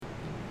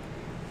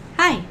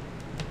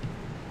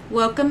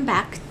Welcome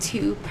back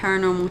to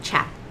Paranormal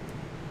Chat.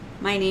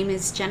 My name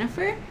is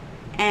Jennifer,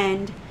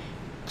 and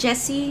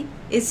Jesse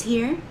is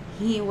here.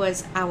 He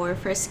was our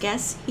first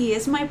guest. He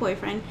is my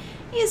boyfriend.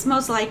 He is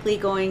most likely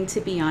going to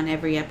be on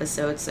every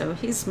episode, so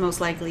he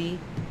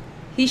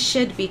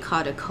should be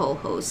called a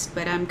co-host,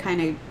 but I'm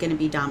kind of going to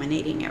be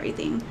dominating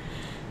everything.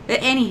 But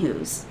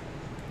anywho's,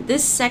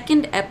 this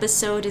second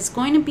episode is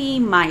going to be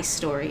my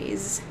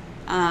stories,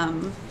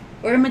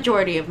 or a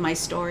majority of my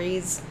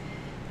stories.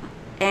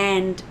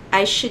 And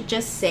I should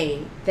just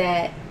say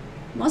that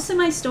most of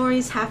my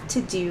stories have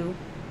to do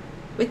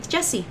with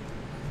Jesse.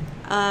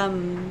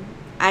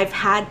 I've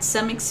had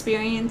some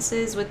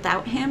experiences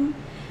without him,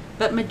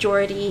 but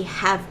majority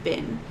have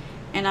been.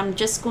 And I'm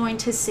just going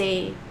to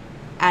say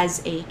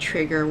as a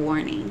trigger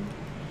warning,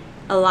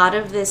 a lot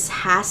of this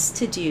has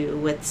to do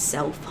with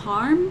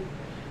self-harm.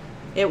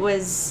 It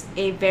was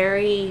a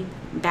very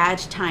bad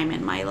time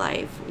in my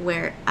life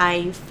where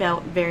I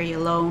felt very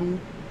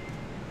alone,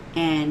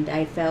 and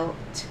I felt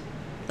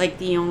like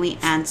the only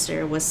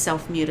answer was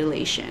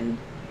self-mutilation.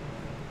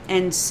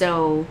 And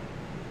so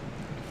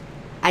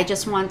I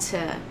just want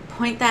to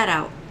point that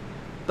out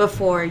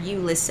before you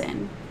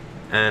listen.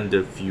 And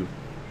if you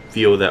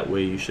feel that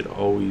way, you should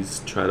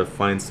always try to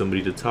find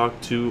somebody to talk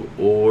to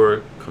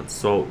or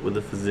consult with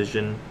a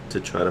physician to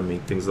try to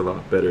make things a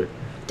lot better.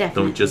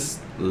 Definitely. Don't just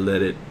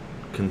let it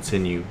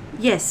continue.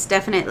 Yes,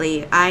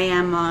 definitely. I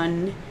am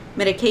on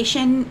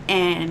medication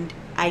and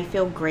I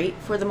feel great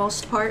for the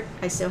most part.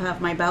 I still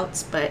have my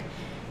bouts, but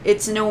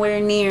it's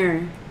nowhere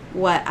near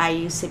what I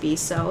used to be.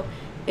 So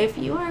if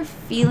you are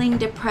feeling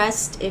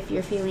depressed, if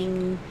you're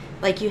feeling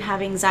like you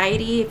have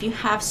anxiety, if you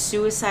have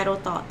suicidal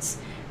thoughts,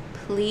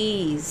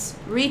 please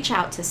reach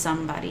out to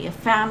somebody, a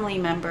family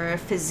member, a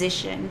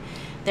physician.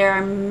 There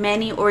are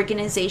many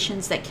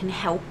organizations that can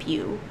help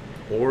you.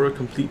 Or a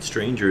complete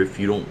stranger if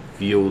you don't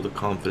feel the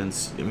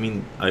confidence. I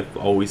mean, I've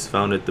always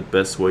found it the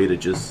best way to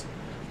just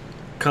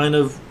kind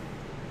of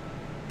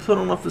put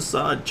on a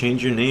facade,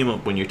 change your name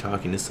up when you're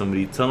talking to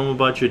somebody, tell them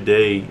about your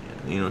day,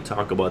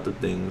 talk about the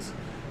things,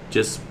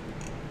 just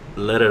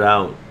let it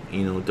out,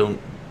 don't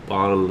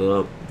bottle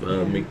it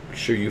up, make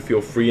sure you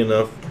feel free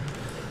enough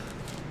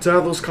to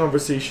have those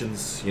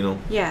conversations,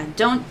 Yeah,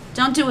 don't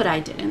do what I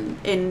did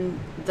in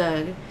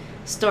the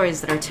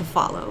stories that are to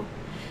follow.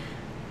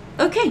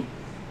 Okay,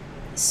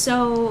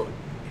 so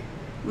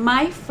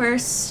my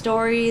first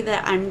story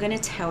that I'm gonna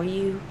tell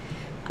you,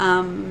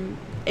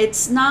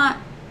 it's not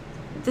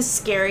the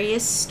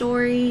scariest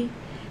story,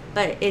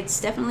 but it's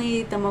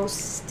definitely the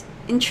most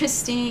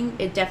interesting.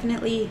 It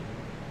definitely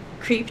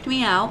creeped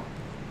me out.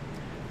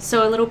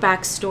 So a little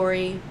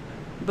backstory.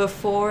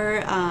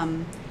 Before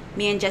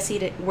me and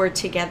Jesse were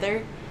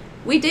together,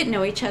 we did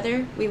know each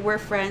other. We were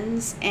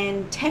friends,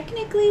 and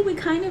technically we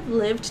kind of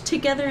lived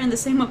together in the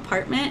same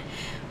apartment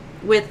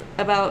with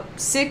about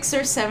 6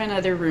 or 7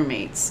 other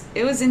roommates.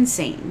 It was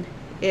insane,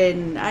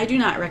 and I do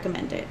not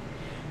recommend it.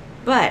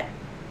 But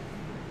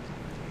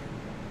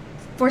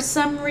for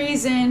some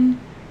reason,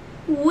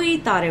 we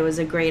thought it was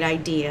a great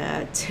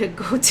idea to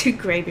go to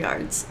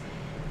graveyards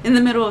in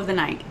the middle of the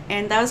night.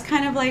 And that was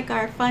kind of like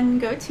our fun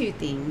go-to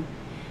thing.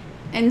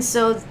 And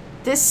so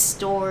this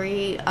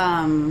story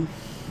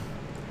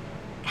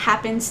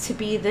happens to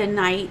be the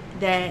night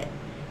that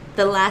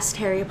the last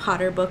Harry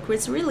Potter book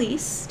was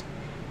released.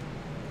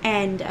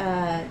 And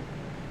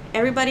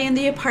everybody in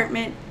the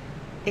apartment,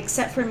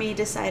 except for me,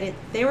 decided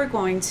they were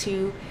going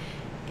to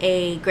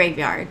a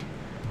graveyard.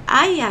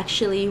 I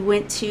actually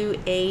went to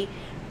a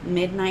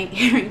midnight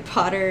Harry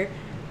Potter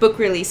book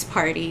release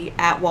party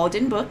at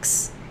Walden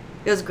Books.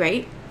 It was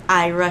great.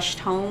 I rushed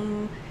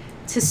home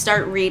to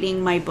start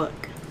reading my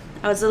book.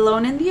 I was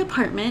alone in the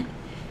apartment,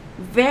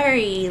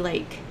 very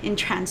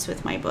entranced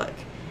with my book.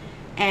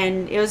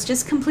 And it was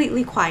just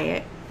completely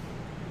quiet.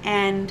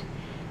 And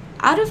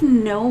out of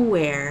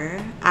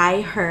nowhere,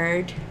 I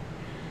heard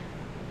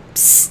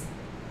psst,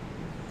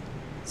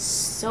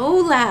 so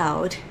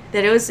loud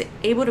that it was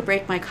able to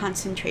break my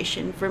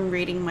concentration from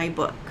reading my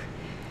book.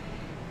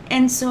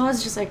 And so I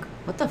was just like,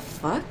 what the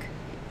fuck?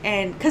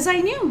 And because I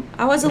knew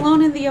I was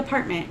alone in the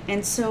apartment.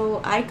 And so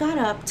I got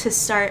up to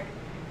start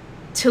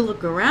to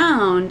look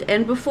around.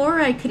 And before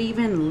I could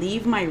even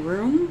leave my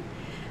room,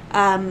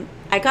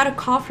 I got a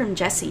call from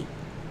Jesse.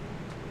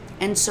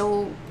 And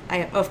so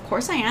of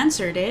course I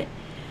answered it.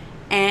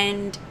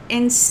 And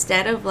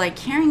instead of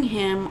hearing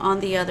him on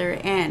the other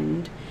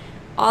end,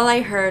 all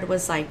I heard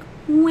was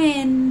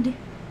wind,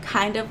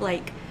 kind of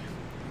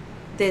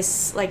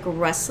this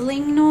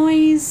rustling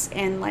noise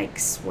and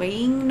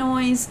swaying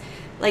noise,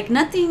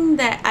 nothing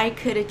that I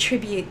could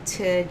attribute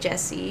to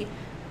Jesse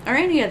or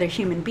any other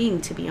human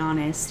being, to be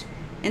honest.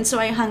 And so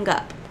I hung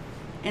up.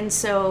 And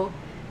so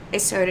I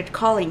started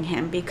calling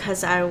him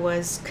because I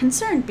was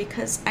concerned,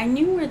 because I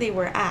knew where they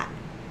were at.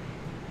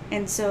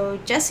 And so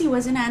Jesse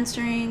wasn't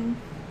answering.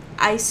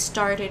 I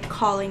started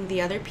calling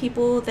the other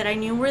people that I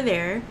knew were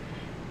there.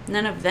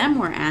 None of them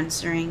were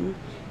answering.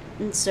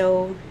 And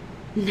so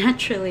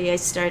naturally I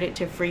started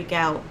to freak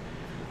out.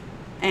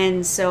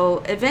 And so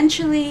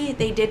eventually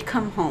they did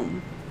come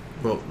home.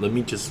 Well, let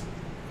me just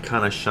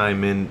kind of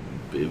chime in,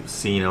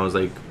 seeing I was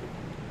like,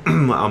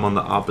 I'm on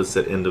the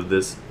opposite end of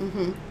this.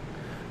 Mm-hmm.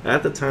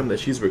 At the time that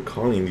she's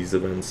recalling these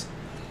events,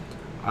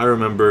 I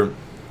remember,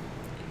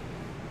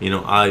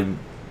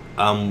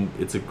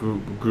 it's a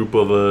group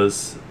of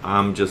us.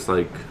 I'm just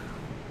like,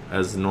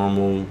 as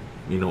normal,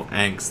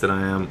 angst that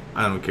I am.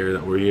 I don't care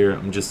that we're here.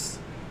 I'm just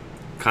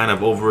kind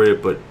of over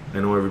it, but I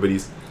know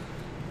everybody's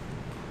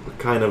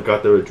kind of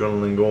got their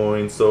adrenaline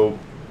going. So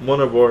one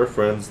of our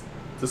friends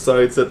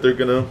decides that they're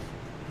gonna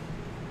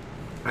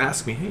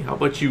ask me, hey, how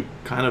about you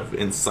kind of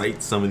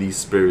incite some of these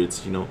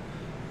spirits,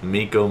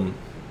 make them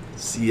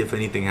see if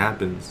anything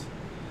happens.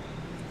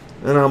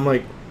 And I'm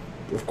like,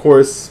 of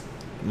course,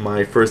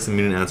 my first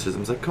immediate answer is, I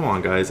was like, come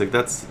on, guys, like,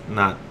 that's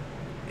not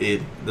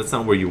it. That's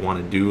not where you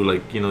want to do.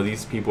 Like,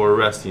 these people are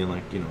arresting,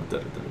 like,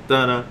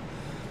 da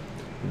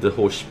the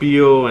whole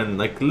spiel, and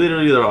like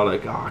literally they're all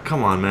like, oh,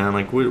 come on, man,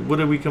 like, what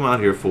did we come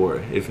out here for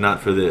if not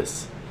for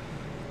this?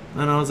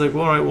 And I was like,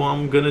 well, all right, well,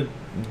 I'm gonna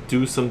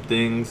do some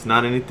things,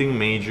 not anything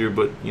major,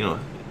 but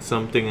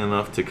something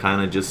enough to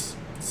kind of just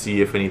see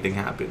if anything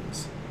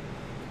happens.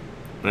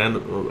 And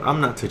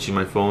I'm not touching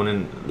my phone,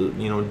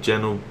 and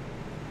Jen will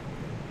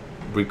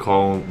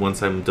recall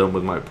once I'm done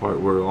with my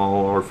part where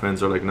all our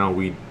friends are like, no,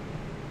 we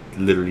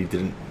literally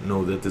didn't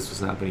know that this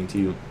was happening to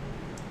you.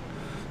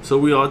 So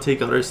we all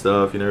take out our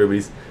stuff,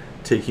 everybody's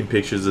taking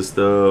pictures of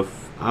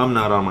stuff. I'm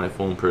not on my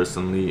phone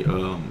personally.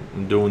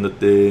 I'm doing the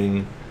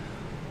thing.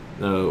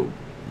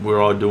 We're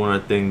all doing our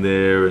thing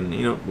there, and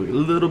a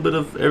little bit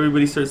of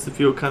everybody starts to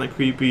feel kind of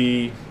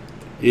creepy,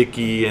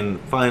 icky, and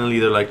finally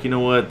they're like, you know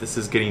what, this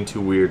is getting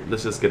too weird,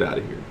 let's just get out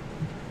of here.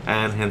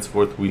 And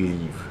henceforth we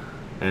leave.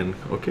 And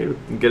okay, we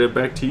can get it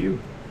back to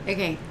you.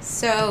 Okay,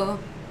 so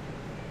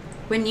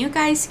when you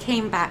guys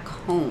came back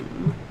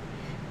home,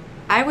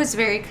 I was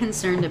very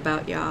concerned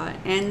about y'all,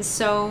 and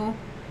so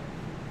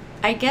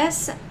I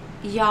guess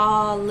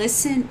y'all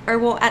listened, or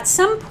well, at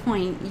some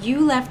point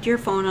you left your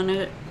phone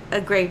on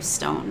a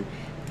gravestone,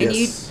 and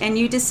Yes.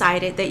 you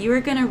decided that you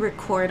were going to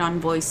record on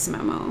voice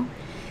memo.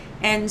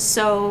 And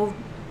so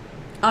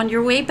on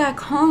your way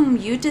back home,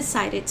 you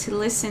decided to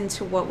listen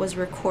to what was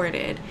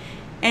recorded.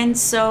 And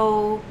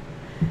so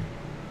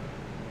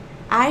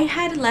I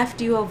had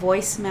left you a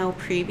voicemail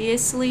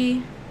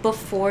previously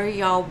before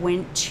y'all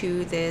went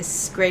to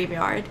this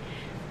graveyard.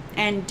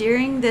 And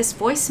during this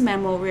voice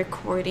memo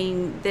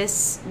recording,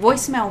 this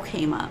voicemail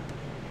came up.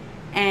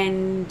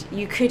 And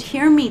you could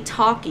hear me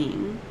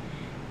talking.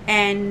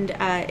 And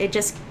it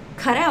just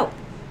cut out.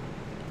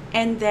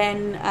 And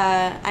then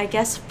I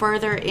guess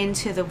further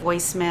into the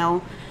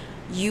voicemail,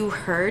 you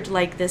heard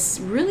like this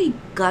really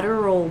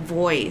guttural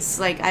voice.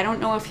 Like, I don't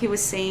know if he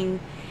was saying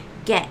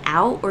get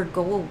out or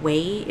go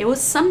away. It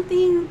was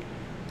something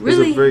really...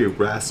 It was a very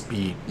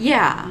raspy,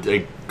 yeah,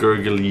 like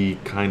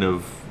gurgly kind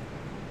of...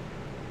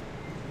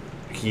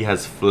 He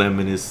has phlegm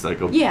in his,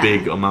 like a Yeah.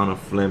 big amount of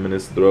phlegm in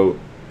his throat.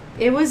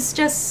 it was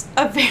just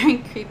a very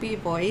creepy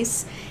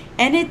voice.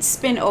 And it's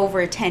been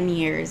over 10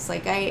 years.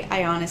 Like,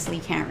 I honestly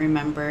can't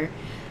remember.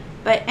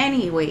 But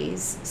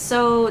anyways,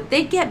 so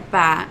they get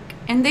back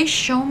and they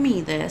show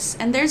me this.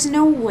 And there's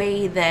no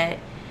way that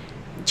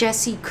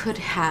Jesse could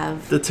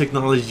have... The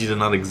technology did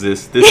not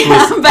exist. This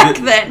was back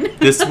then.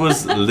 This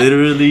was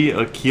literally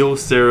a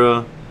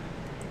Kyocera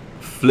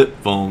flip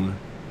phone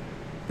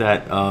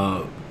that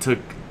took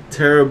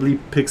terribly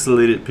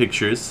pixelated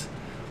pictures.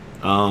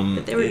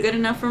 But they were good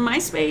enough for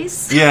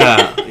MySpace.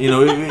 Yeah,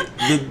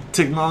 the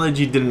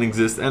technology didn't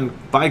exist, and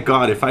by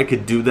God, if I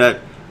could do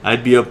that,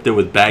 I'd be up there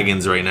with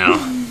Baggins right now,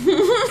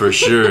 for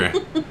sure,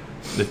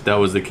 if that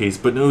was the case.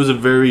 But it was a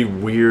very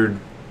weird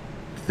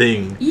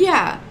thing.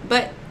 Yeah,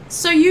 but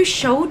so you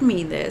showed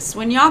me this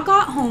when y'all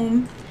got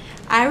home.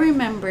 I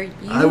remember you...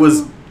 I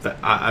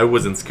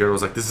wasn't scared. I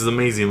was like, this is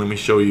amazing, let me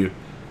show you.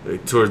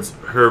 Towards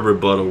her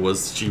rebuttal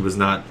was she was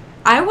not...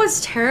 I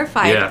was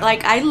terrified. Yeah.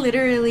 Like, I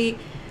literally...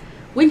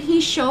 When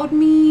he showed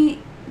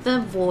me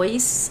the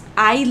voice,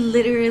 I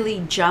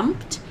literally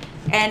jumped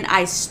and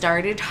I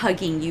started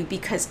hugging you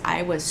because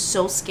I was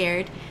so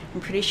scared. I'm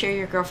pretty sure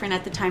your girlfriend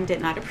at the time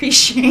did not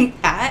appreciate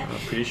that. I'm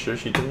pretty sure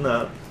she did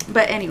not.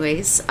 But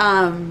anyways,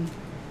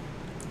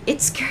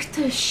 it scared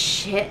the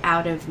shit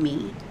out of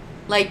me.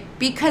 Like,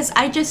 because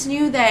I just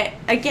knew that,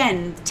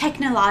 again,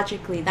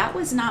 technologically, that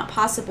was not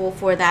possible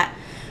for that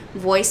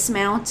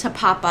voicemail to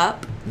pop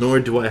up. Nor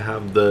do I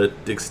have the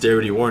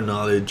dexterity or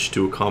knowledge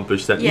to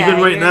accomplish that,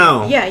 even right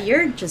now. Yeah,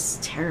 you're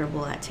just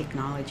terrible at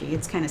technology.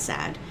 It's kind of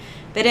sad.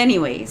 But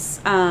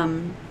anyways,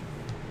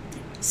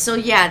 so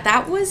yeah,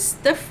 that was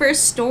the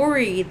first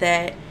story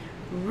that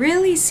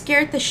really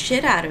scared the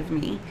shit out of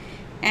me.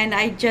 And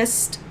I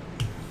don't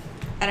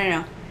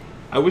know.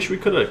 I wish we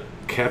could have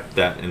kept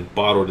that and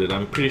bottled it.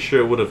 I'm pretty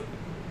sure it would have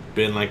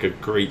been like a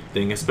great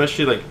thing,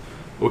 especially like,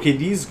 okay,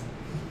 these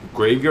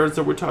graveyards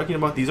that we're talking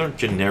about, these aren't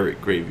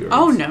generic graveyards.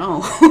 Oh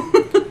no.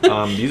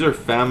 These are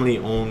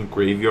family-owned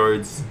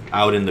graveyards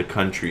out in the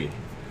country.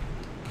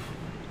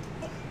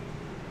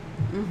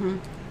 Mm-hmm.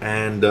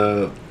 And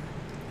the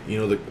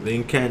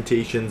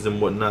incantations and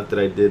whatnot that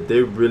I did,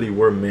 they really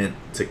were meant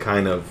to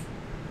kind of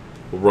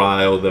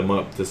rile them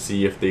up to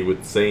see if they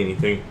would say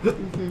anything.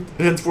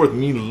 Henceforth,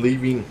 me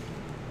leaving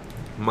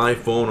my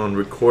phone on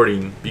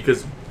recording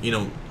because you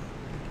don't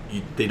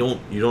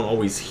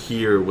always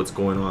hear what's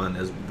going on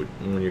as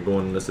when you're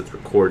going unless it's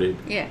recorded.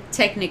 Yeah,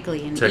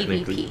 technically an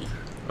EVP.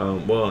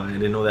 Well, I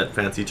didn't know that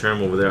fancy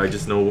term over there. I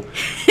just know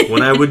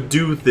when I would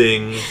do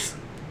things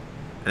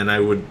and I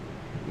would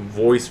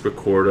voice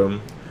record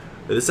them.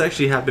 This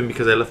actually happened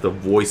because I left a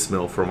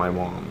voicemail for my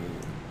mom.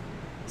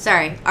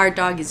 Sorry, our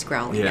dog is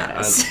growling at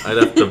us. I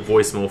left a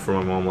voicemail for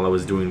my mom while I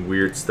was doing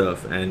weird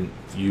stuff, and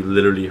you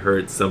literally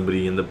heard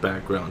somebody in the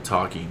background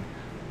talking.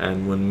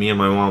 And when me and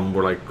my mom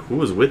were like, who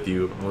was with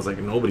you? I was like,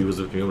 nobody was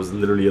with me. I was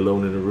literally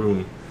alone in a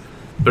room.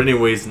 But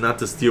anyways, not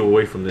to steal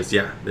away from this,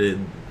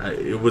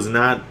 it was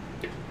not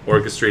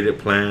orchestrated,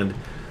 planned.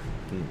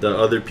 The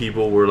other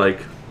people were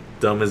like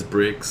dumb as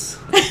bricks.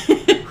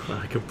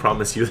 I can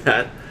promise you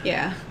that.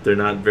 Yeah. They're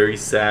not very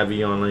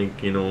savvy on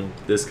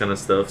this kind of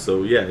stuff.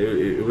 So yeah,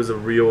 it was a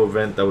real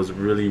event that was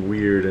really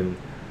weird, and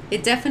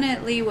it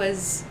definitely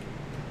was.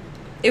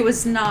 It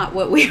was not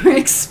what we were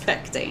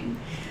expecting.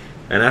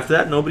 And after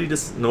that,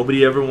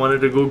 nobody ever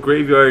wanted to go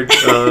graveyard.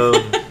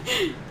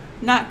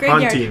 Not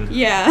graveyard. Hunting.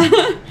 Yeah.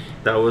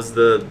 That was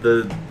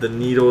the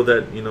needle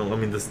that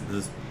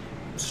this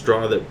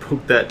straw that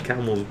broke that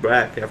camel's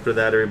back. After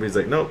that, everybody's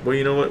like, nope. Well,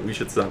 you know what? We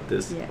should stop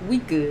this. Yeah, we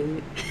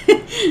good.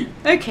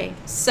 Okay,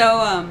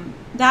 so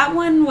that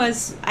one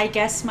was, I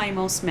guess, my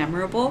most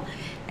memorable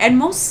and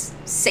most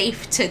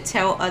safe to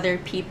tell other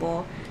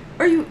people.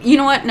 Or you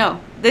know what? No,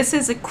 this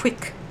is a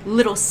quick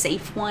little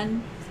safe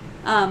one.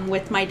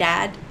 With my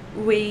dad,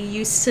 we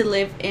used to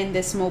live in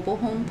this mobile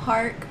home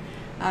park.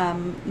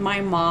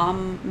 My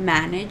mom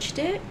managed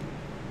it,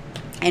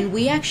 and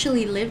we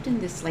actually lived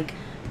in this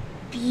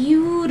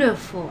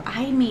beautiful,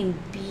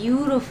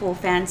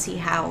 fancy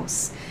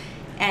house.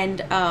 And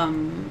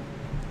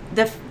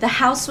the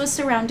house was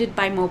surrounded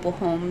by mobile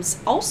homes,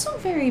 also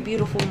very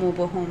beautiful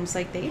mobile homes.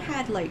 They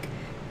had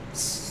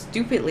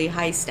stupidly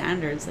high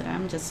standards that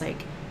I'm just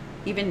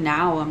even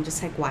now I'm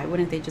just why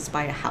wouldn't they just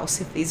buy a house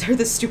if these are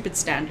the stupid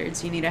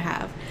standards you need to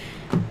have?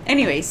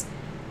 Anyways,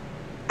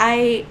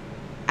 I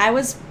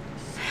was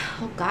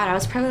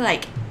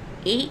probably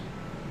 8,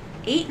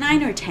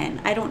 9 or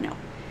 10, I don't know.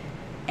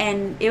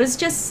 And it was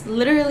just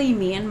literally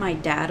me and my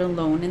dad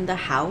alone in the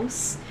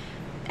house.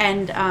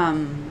 And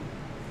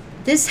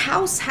this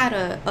house had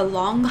a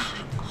long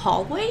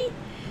hallway.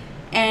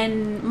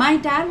 And my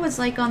dad was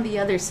on the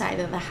other side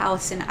of the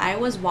house. And I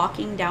was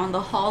walking down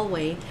the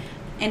hallway.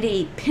 And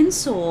a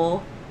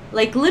pencil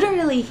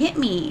literally hit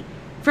me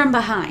from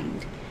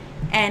behind.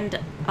 And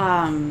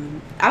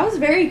I was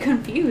very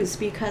confused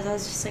because I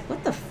was just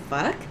what the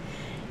fuck?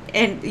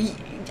 And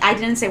I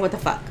didn't say what the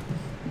fuck.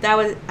 That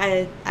was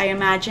I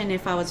imagine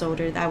if I was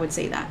older I would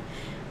say that.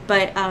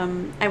 But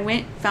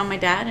I found my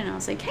dad, and I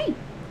was like, hey,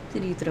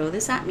 did you throw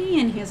this at me?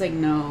 And he was like,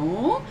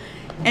 no.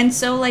 And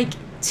so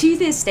to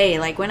this day,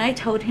 when I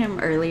told him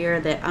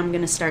earlier that I'm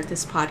gonna start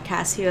this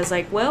podcast, he was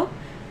like, well,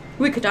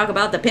 we could talk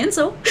about the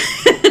pencil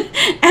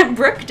at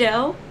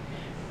Brookdale.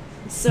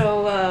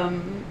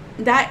 So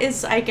that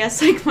is, I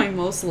guess, my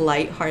most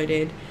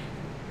lighthearted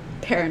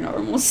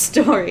paranormal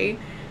story.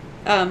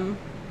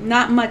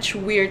 Not much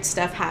weird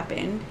stuff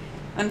happened.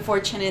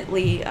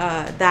 Unfortunately,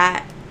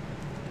 that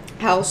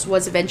house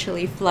was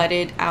eventually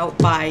flooded out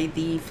by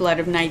the flood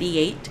of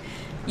 98.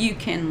 You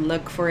can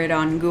look for it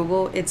on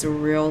Google. It's a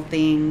real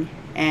thing.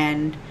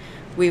 And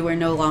we were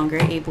no longer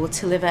able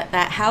to live at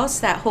that house.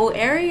 That whole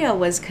area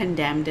was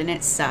condemned, and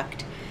it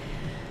sucked.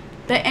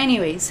 But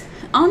anyways,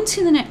 on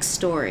to the next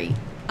story.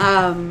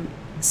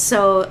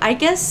 So I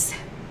guess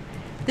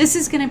this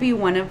is going to be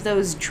one of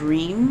those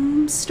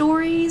dream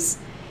stories.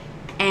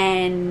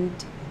 And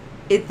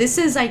this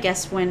is, I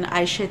guess, when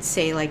I should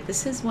say,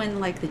 this is when,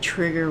 the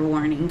trigger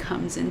warning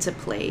comes into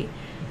play.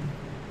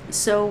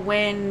 So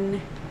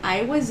when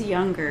I was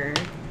younger,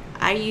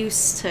 I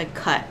used to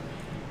cut.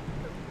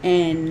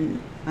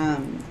 And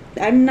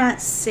I'm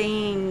not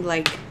saying,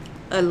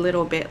 a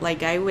little bit.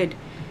 I would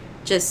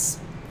just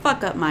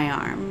fuck up my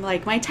arm.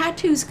 My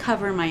tattoos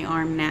cover my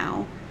arm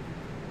now.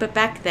 But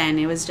back then,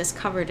 it was just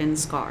covered in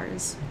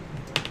scars.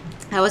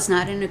 I was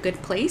not in a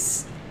good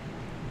place.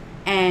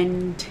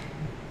 And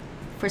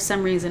for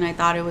some reason, I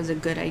thought it was a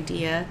good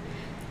idea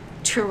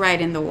to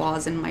write in the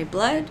walls in my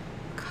blood,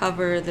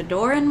 cover the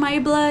door in my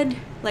blood,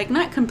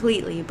 not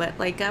completely, but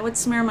I would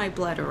smear my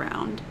blood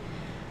around.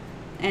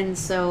 And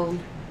so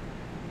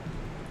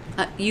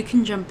you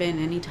can jump in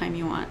anytime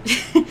you want.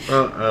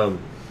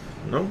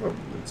 No,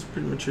 it's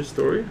pretty much your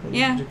story.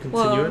 Yeah, you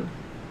continue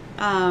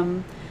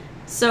it.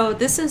 So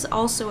this is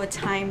also a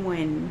time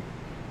when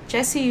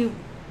Jesse,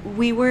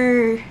 we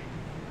were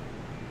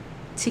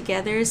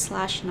together /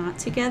 not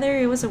together.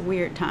 It was a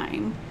weird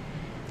time,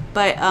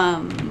 but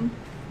I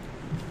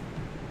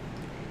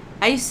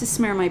used to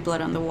smear my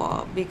blood on the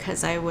wall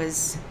because I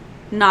was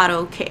not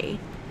okay.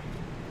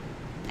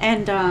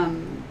 And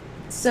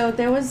so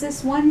there was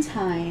this one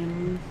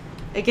time,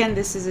 again,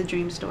 this is a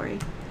dream story.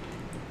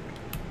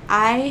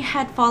 I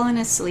had fallen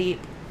asleep,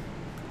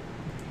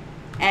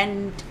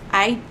 and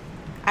I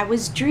I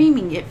was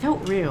dreaming. It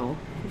felt real.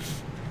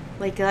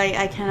 Like,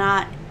 I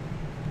cannot,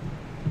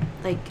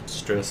 like...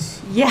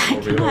 Stress. Yeah, I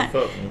over your cannot.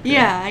 foot. Okay.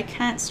 Yeah, I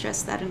can't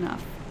stress that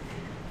enough.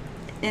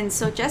 And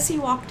so Jesse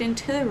walked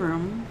into the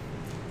room,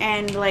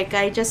 and, like,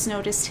 I just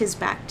noticed his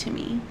back to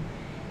me.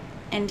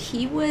 And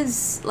he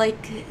was,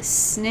 like,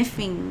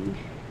 sniffing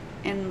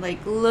and,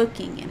 like,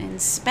 looking and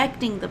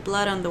inspecting the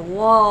blood on the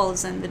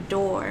walls and the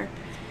door.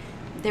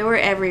 They were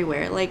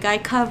everywhere. Like, I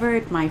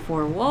covered my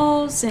 4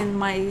 walls and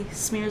my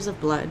smears of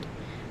blood.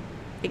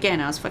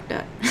 Again, I was fucked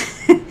up.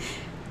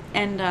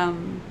 And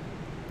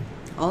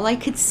all I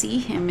could see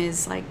him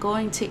is, like,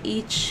 going to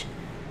each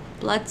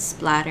blood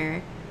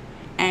splatter.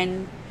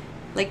 And,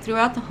 like,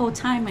 throughout the whole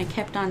time, I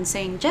kept on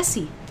saying,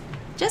 Jesse,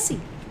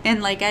 Jesse.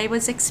 And, like, I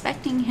was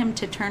expecting him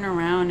to turn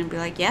around and be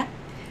like, yeah,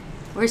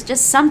 or it's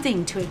just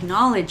something to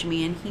acknowledge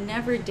me. And he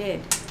never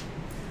did.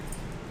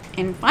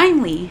 And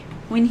finally,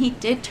 when he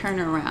did turn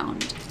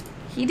around,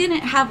 he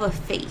didn't have a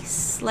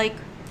face. Like,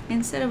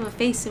 instead of a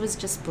face, it was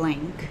just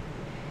blank.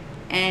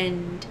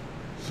 And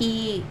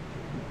he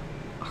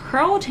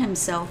hurled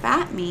himself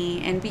at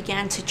me and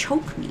began to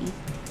choke me.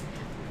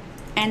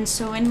 And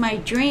so in my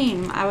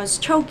dream, I was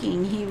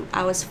choking.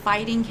 I was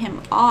fighting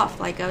him off.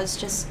 Like, I was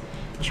just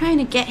trying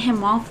to get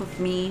him off of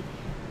me.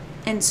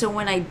 And so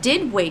when I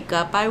did wake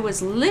up, I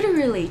was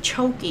literally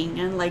choking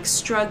and, like,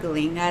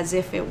 struggling as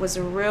if it was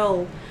a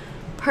real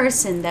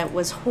person that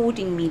was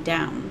holding me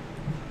down.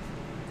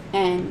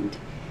 And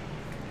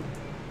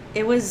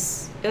it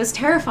was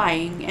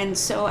terrifying. And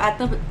so at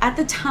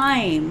the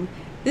time,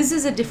 this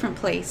is a different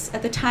place.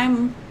 At the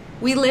time,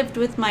 we lived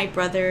with my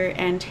brother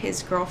and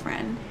his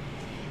girlfriend.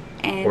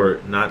 And Or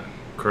not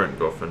current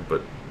girlfriend,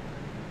 but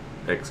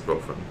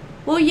ex-girlfriend.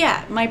 well,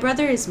 yeah, my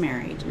brother is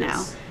married now.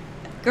 Yes.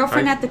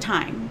 Girlfriend at the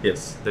time.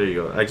 Yes, there you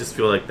go. I just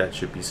feel like that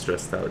should be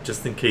stressed out,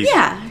 just in case.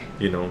 Yeah.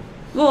 You know.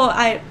 Well,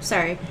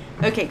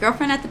 okay,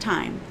 girlfriend at the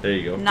time. There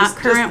you go. Not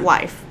current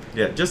wife.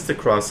 Yeah, just to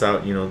cross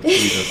out, you know, the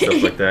T's and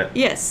stuff like that.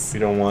 Yes. We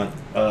don't want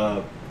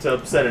to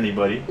upset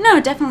anybody. No,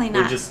 definitely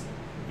not. We're just,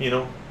 you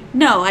know,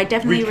 No, I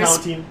definitely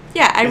recounting.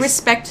 I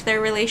respect their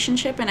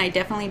relationship, and I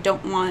definitely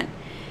don't want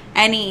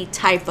any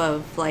type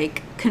of,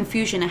 like,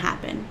 confusion to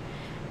happen.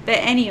 But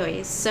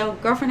anyways, so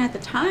girlfriend at the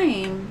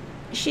time,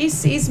 she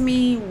sees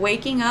me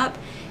waking up,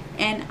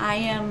 and I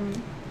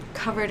am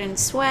covered in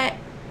sweat.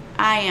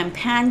 I am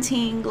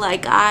panting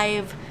like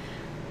I've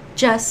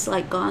just,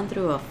 like, gone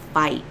through a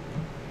fight.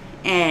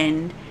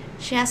 And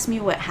she asks me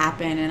what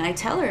happened, and I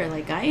tell her,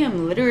 like, I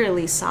am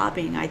literally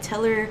sobbing. I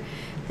tell her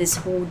this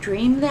whole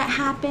dream that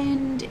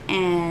happened,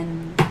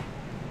 and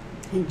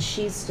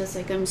she's just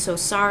like, I'm so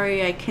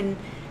sorry. I can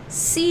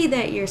see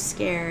that you're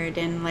scared.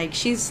 And, like,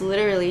 she's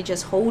literally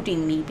just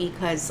holding me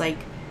because, like,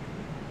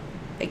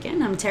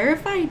 again, I'm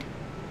terrified.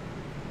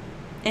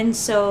 And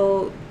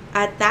so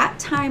at that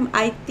time,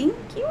 I think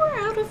you were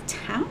out of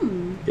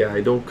town. Yeah,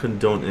 I don't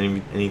condone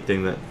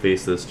anything that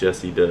Faceless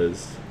Jesse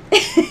does.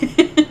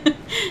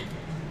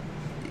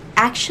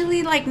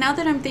 Actually, like, now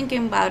that I'm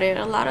thinking about it,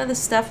 a lot of the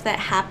stuff that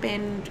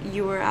happened,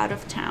 you were out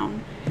of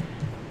town.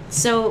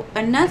 So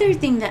another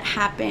thing that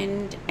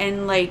happened,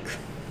 and, like,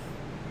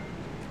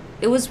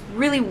 it was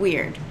really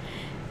weird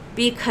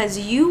because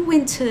you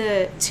went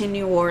to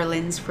New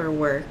Orleans for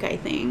work, I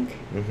think.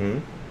 Mm-hmm.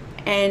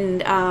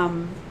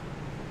 And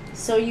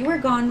so you were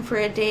gone for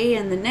a day,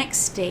 and the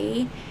next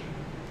day,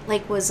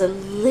 like, was a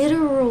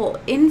literal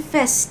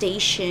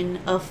infestation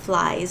of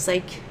flies.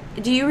 Like,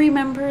 do you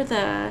remember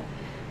the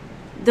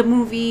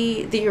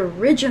movie, the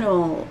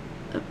original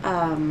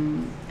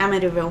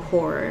Amityville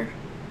Horror,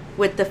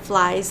 with the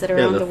flies that are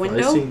on the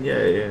window? Scene?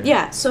 Yeah.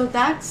 Yeah, so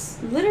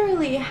that's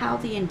literally how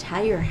the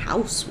entire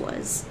house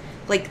was.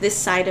 Like, this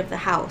side of the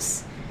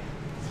house.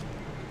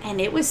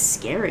 And it was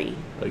scary.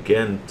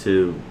 Again,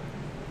 to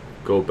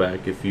go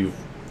back, if you've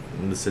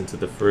listened to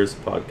the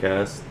first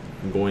podcast,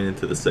 going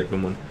into the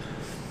second one,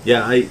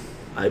 yeah,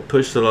 I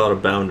pushed a lot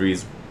of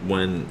boundaries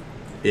when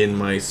in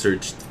my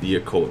search to the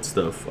occult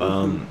stuff.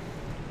 Mm-hmm.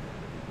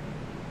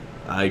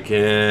 I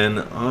can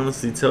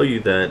honestly tell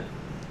you that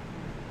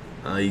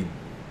I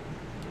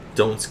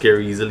don't scare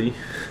easily.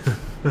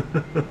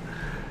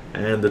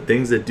 And the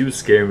things that do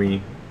scare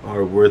me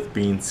are worth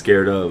being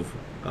scared of.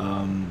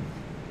 I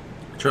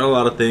tried a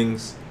lot of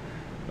things.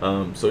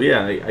 So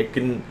yeah, I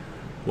can,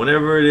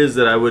 whenever it is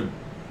that I would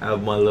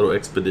have my little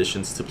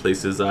expeditions to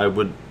places, I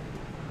would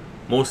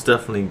most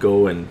definitely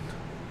go and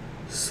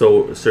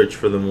search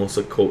for the most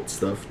occult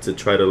stuff to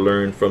try to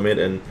learn from it,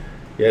 and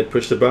yeah,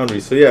 push the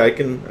boundaries. So yeah, I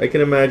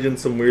can imagine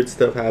some weird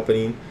stuff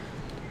happening.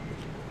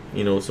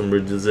 You know, some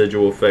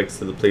residual effects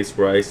to the place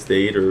where I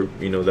stayed, or,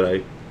 you know, that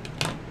I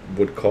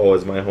would call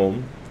as my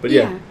home. But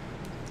yeah.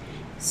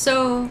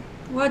 So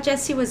while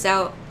Jesse was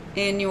out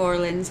in New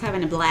Orleans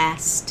having a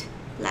blast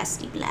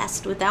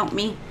without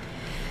me,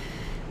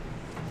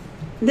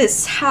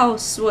 this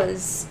house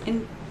was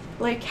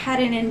had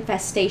an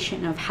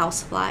infestation of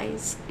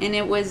houseflies, and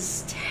it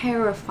was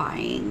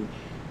terrifying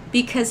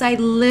because I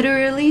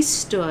literally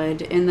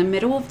stood in the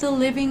middle of the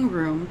living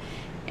room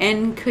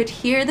and could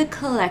hear the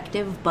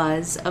collective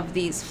buzz of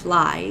these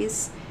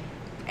flies.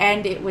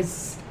 and it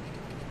was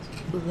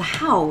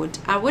loud.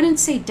 I wouldn't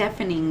say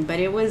deafening, but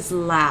it was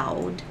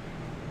loud.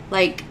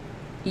 Like,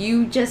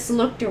 you just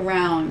looked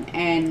around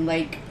and,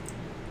 like,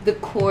 the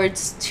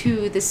cords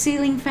to the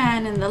ceiling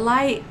fan and the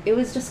light, it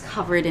was just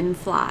covered in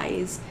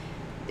flies.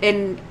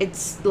 And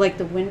it's like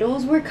the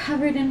windows were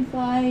covered in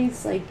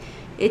flies. Like,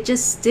 it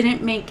just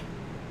didn't make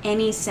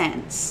any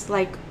sense.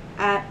 Like,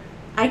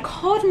 I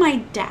called my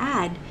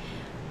dad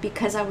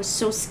because I was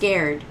so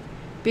scared,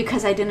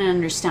 because I didn't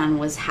understand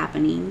what was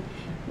happening.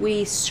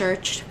 We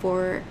searched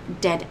for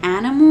dead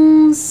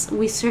animals.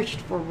 We searched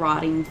for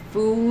rotting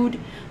food.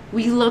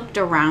 We looked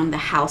around the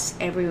house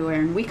everywhere,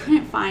 and we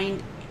couldn't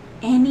find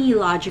any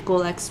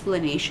logical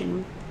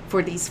explanation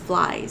for these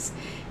flies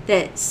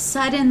that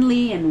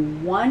suddenly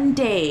in one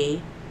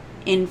day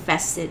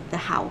infested the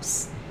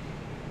house.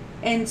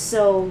 And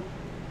so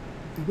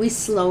we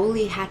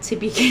slowly had to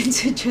begin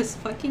to just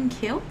fucking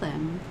kill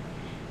them.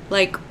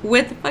 Like,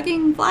 with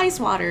fucking fly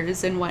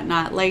swatters and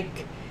whatnot.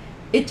 Like,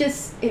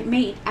 it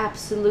made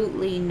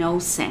absolutely no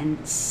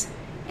sense.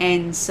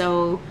 And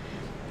so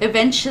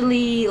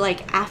eventually,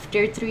 like,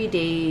 after 3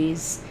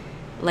 days,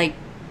 like,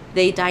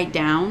 they died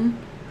down.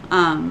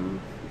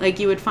 Like,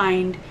 you would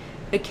find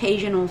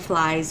occasional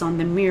flies on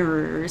the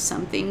mirror or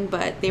something,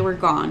 but they were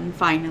gone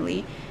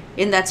finally.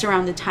 And that's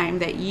around the time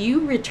that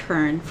you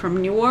returned from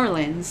New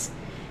Orleans.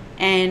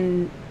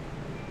 And,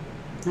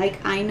 like,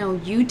 I know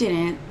you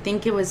didn't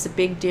think it was a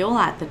big deal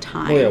at the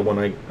time. Oh yeah, when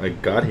I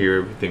got here,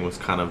 everything was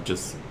kind of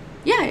just...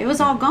 Yeah, it was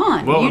all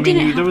gone. Well, you I mean,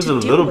 didn't have there was to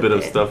a deal little with bit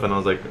of it. stuff, and I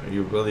was like, are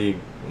you really...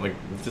 Like,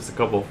 it's just a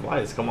couple of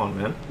flies. Come on,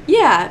 man.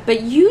 Yeah,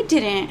 but you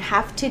didn't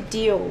have to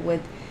deal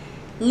with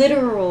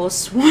literal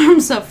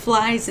swarms of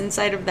flies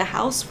inside of the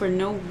house for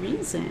no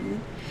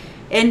reason.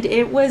 And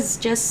it was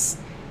just...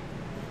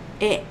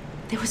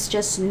 There was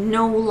just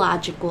no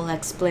logical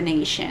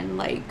explanation.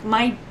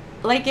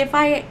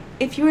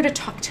 If you were to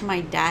talk to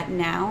my dad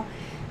now,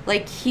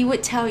 like, he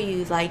would tell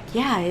you, like,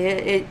 yeah,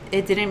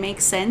 it didn't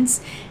make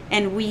sense,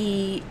 and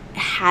we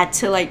had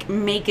to, like,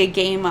 make a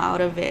game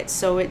out of it,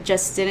 so it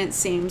just didn't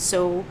seem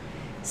so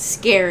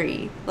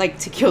scary, like,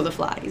 to kill the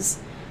flies.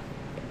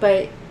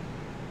 But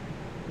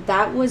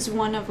that was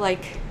one of,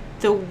 like,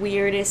 the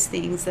weirdest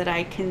things that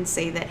I can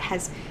say that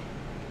has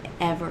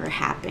ever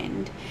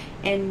happened.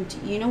 And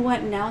you know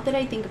what, now that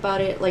I think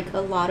about it, like, a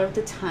lot of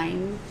the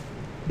time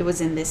it was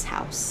in this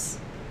house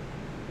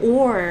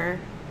or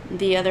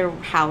the other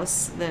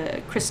house,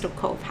 the Crystal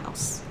Cove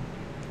house.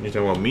 You're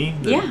talking about me?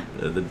 Yeah.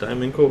 The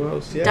Diamond Cove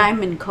house? Yeah.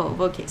 Diamond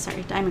Cove. Okay,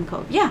 sorry. Diamond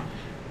Cove. Yeah.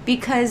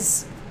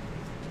 Because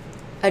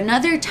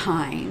another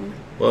time...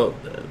 Well,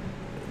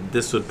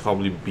 this would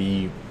probably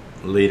be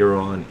later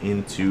on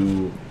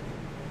into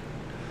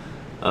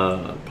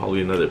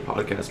probably another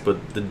podcast,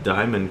 but the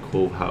Diamond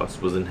Cove house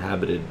was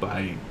inhabited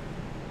by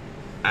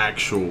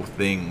actual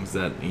things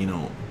that, you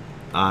know,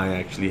 I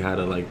actually had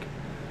to, like,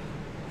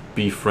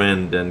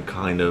 befriend and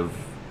kind of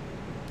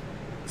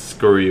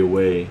scurry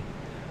away,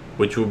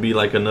 which would be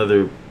like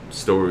another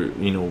story,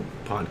 you know,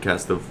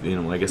 podcast of, you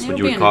know, I guess It'll what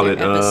you be would call it,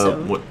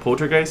 another what,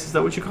 poltergeist, is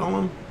that what you call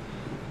them?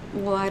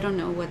 Well, I don't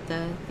know what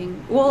the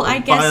thing... Well, I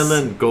guess...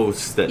 Violent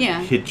ghosts that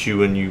Yeah. hit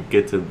you and you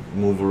get to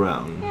move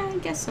around. Yeah, I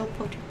guess so,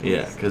 poltergeist.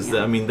 Yeah, because,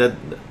 yeah. I mean, that...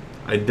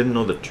 I didn't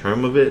know the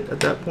term of it at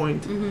that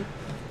point. Mm-hmm.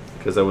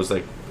 Because I was,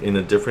 like, in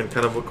a different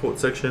kind of a quote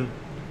section.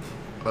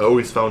 I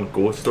always found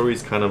ghost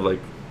stories kind of, like,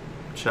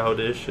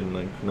 childish and,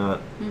 like, not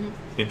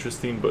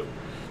interesting, but...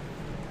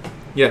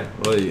 Yeah,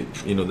 well,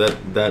 you know,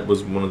 that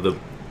was one of the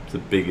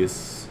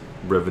biggest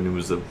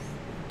revenues of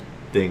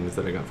things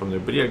that I got from there.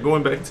 But yeah,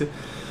 going back to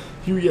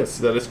you, yes,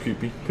 that is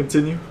creepy.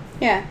 Continue.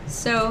 Yeah,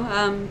 so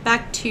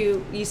back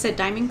to, you said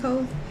Diamond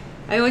Cove?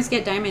 I always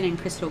get Diamond and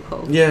Crystal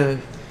Cove. Yeah.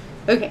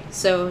 Okay,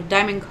 so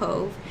Diamond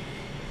Cove.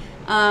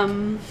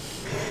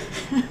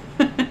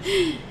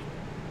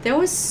 There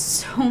was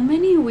so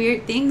many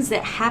weird things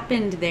that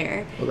happened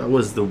there. Well, that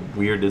was the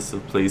weirdest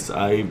of place.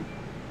 I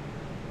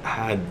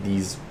had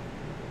these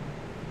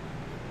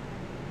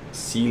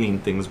ceiling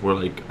things where,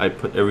 like, I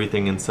put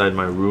everything inside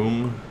my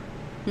room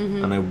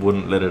and I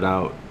wouldn't let it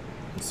out.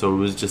 So it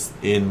was just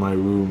in my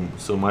room.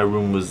 So my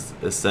room was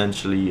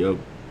essentially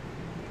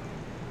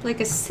Like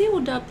a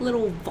sealed up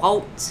little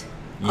vault.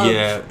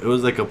 Yeah, it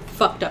was like a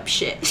fucked up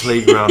shit.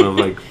 playground of,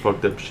 like,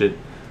 fucked up shit.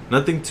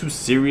 Nothing too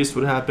serious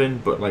would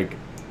happen, but, like,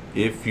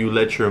 if you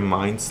let your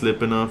mind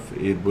slip enough,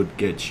 it would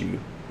get you.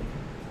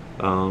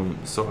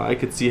 So I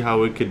could see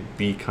how it could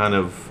be kind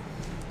of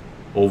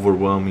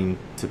overwhelming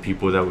to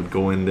people that would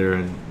go in there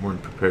and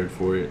weren't prepared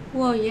for it.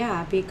 Well,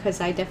 yeah, because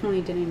I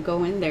definitely didn't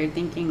go in there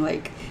thinking,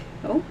 like,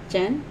 oh,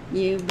 Jen,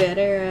 you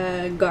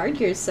better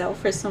guard yourself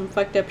for some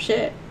fucked up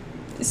shit.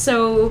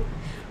 So,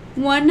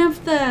 one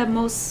of the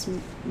most...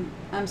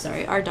 I'm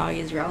sorry, our dog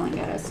is growling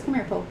at us. Come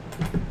here, Poe.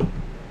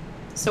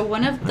 So,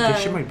 one of the... I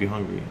think she might be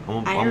hungry.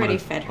 I already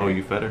fed her. Oh,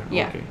 you fed her?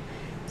 Yeah. Okay.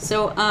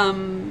 So,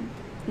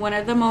 one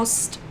of the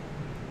most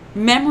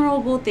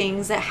memorable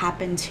things that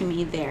happened to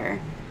me there,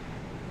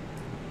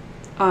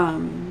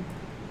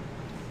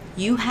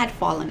 you had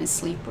fallen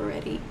asleep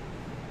already.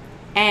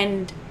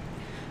 And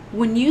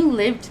when you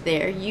lived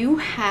there, you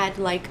had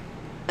like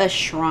a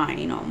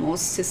shrine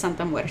almost to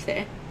Santa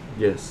Muerte.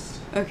 Yes.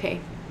 Okay.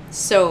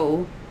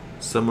 So.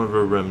 Some of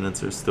her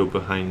remnants are still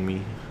behind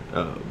me,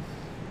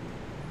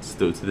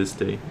 still to this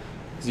day.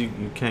 Because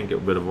you can't get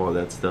rid of all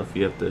that stuff.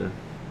 You have to,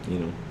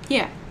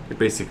 Yeah. You're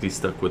basically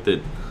stuck with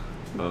it.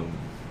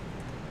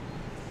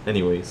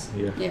 Anyways,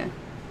 yeah. Yeah.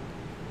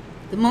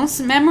 The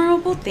most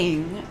memorable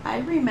thing I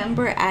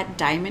remember at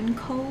Diamond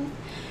Cove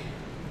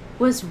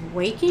was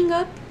waking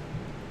up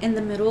in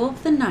the middle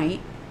of the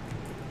night.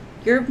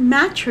 Your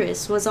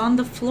mattress was on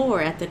the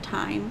floor at the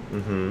time.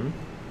 Mm-hmm.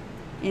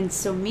 And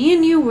so me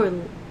and you were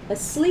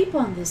asleep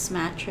on this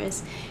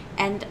mattress,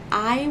 and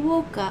I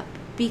woke up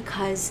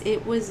because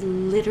it was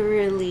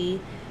literally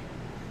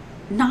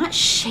not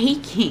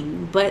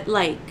shaking, but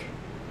like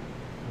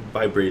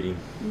vibrating.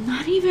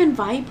 Not even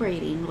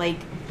vibrating. Like,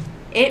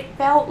 it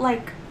felt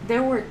like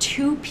there were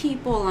two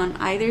people on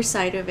either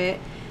side of it,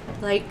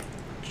 like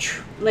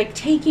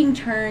taking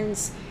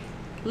turns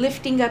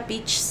lifting up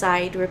each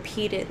side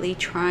repeatedly,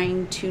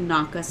 trying to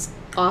knock us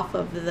off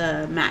of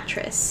the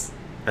mattress.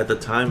 At the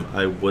time,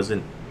 I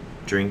wasn't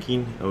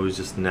drinking. I was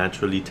just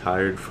naturally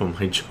tired from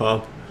my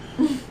job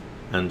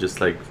and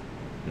just like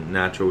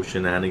natural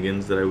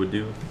shenanigans that I would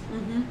do.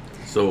 Mm-hmm.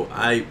 So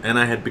I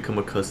had become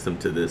accustomed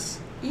to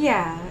this.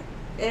 Yeah,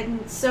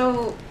 and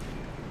so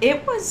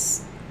it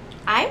was.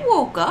 I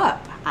woke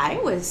up. I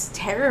was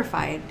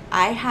terrified.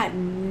 I had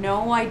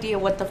no idea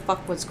what the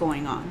fuck was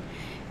going on.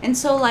 And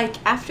so, like,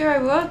 after I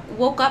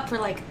woke up for,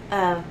 like,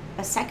 a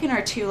second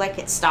or two, like,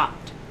 it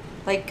stopped.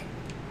 Like,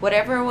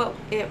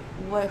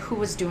 who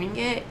was doing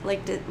it,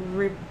 like,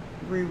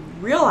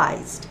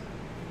 realized,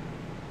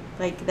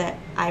 like, that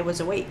I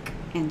was awake.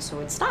 And so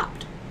it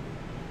stopped.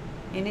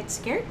 And it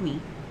scared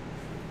me.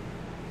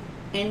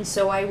 And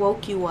so I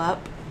woke you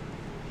up.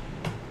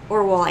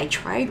 Or, well, I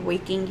tried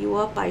waking you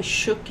up. I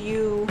shook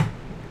you.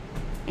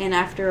 And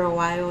after a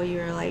while, you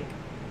were like,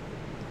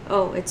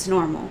 oh, it's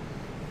normal.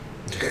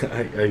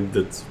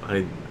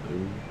 I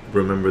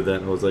remember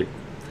that. I was like,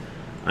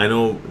 I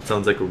know it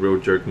sounds like a real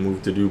jerk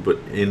move to do, but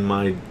in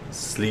my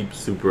sleep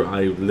stupor,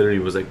 I literally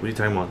was like, what are you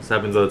talking about? This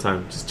happens all the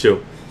time. Just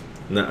chill.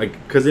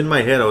 Because in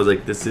my head, I was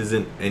like, this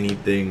isn't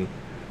anything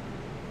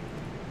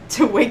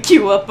to wake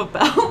you up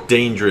about.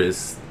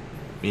 Dangerous.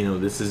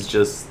 This is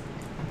just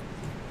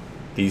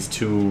these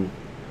two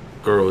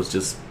girls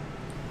just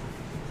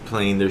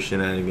playing their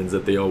shenanigans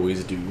that they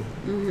always do.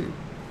 Mm-hmm.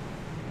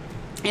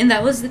 And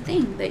that was the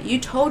thing, that you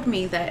told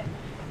me that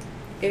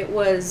it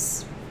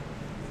was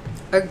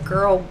a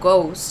girl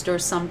ghost or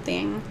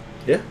something.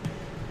 Yeah.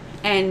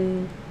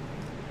 And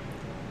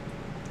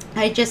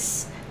I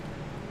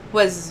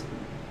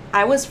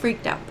was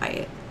freaked out by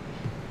it.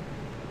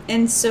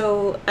 And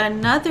so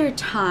another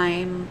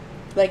time,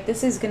 like,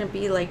 this is going to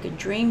be like a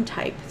dream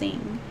type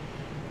thing.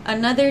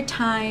 Another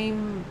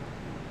time,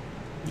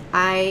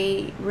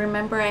 I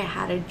remember I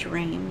had a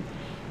dream.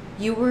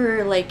 You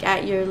were, like,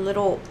 at your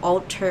little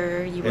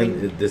altar. You're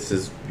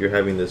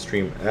having this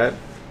dream at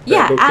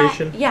that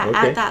location? Okay.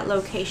 At that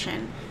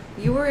location.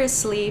 You were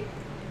asleep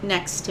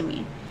next to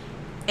me.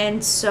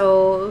 And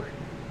so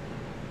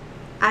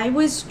I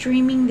was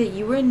dreaming that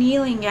you were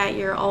kneeling at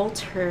your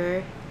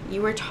altar.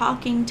 You were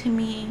talking to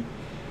me.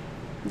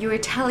 You were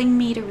telling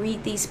me to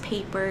read these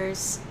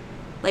papers.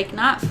 Like,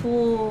 not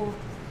full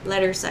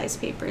letter-size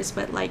papers,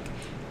 but, like,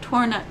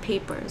 torn up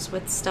papers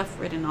with stuff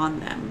written on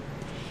them.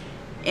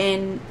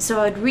 And so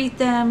I'd read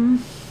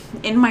them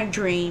in my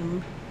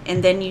dream,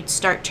 and then you'd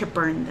start to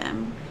burn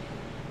them.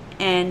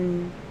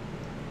 And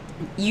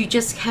you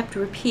just kept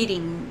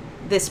repeating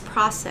this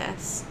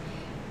process.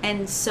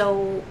 And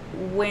so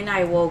when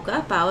I woke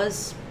up, I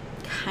was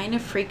kind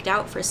of freaked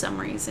out for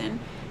some reason.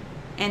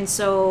 And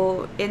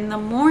so in the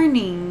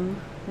morning,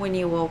 when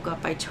you woke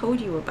up, I told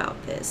you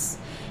about this.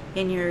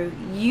 And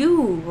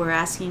you were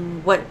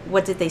asking,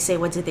 what did they say?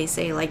 What did they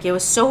say? Like, it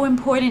was so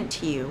important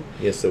to you.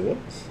 Yes, it was.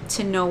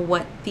 To know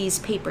what these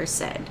papers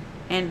said.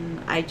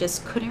 And I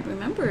just couldn't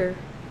remember.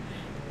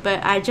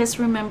 But I just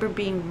remember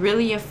being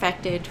really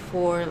affected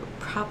for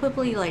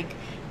probably, like,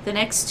 the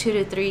next 2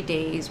 to 3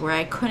 days, where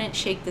I couldn't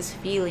shake this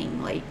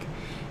feeling, like,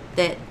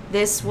 that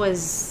this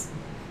was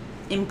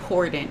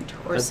important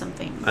or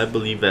something. I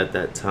believe at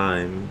that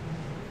time,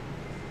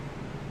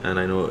 and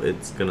I know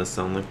it's gonna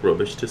sound like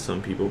rubbish to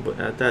some people, but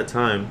at that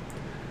time,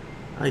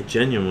 I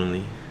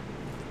genuinely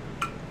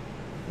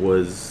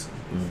was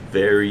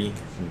very,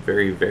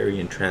 very, very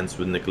entranced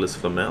with Nicholas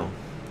Flamel.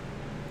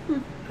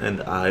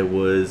 And I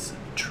was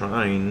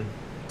trying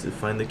to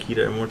find the key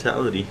to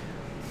immortality.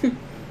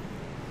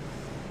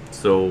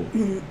 So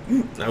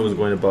I was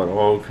going about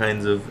all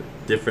kinds of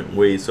different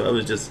ways. So I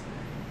was just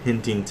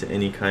hinting to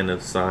any kind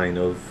of sign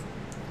of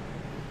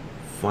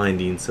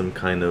finding some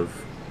kind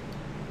of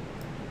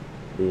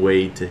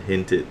way to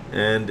hint it.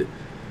 And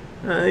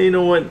you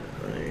know what?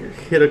 I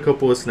hit a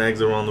couple of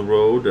snags around the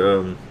road.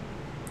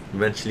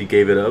 Eventually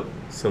gave it up.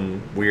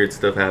 Some weird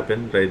stuff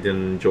happened that I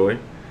didn't enjoy.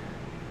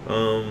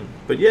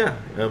 But yeah,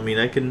 I mean,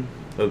 I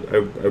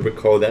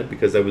recall that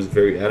because I was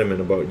very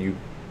adamant about you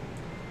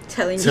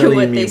telling you telling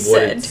what me they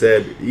what it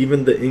said. said.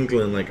 Even the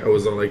inkling, like I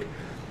was all like,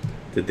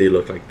 did they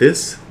look like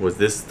this? Was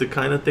this the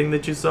kind of thing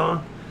that you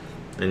saw?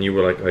 And you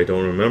were like, I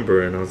don't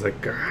remember. And I was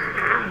like,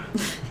 ah.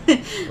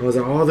 I was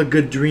like, all the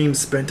good dreams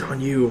spent on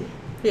you.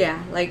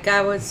 Yeah, like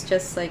I was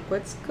just like,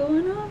 what's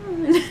going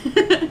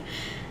on?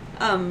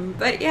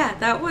 But yeah,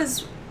 that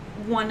was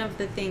one of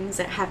the things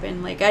that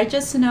happened. Like, I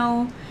just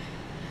know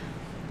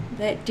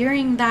that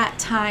during that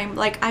time,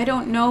 like, I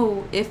don't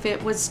know if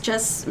it was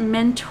just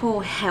mental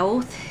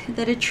health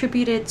that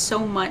attributed so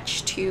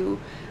much to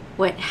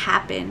what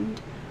happened.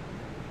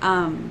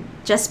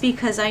 Just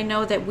because I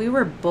know that we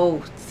were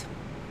both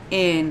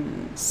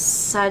in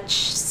such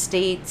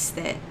states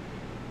that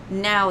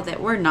now that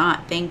we're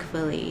not,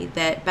 thankfully,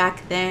 that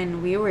back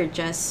then we were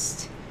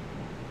just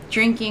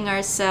drinking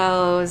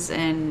ourselves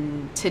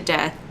and to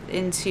death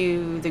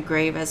into the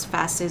grave as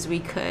fast as we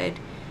could,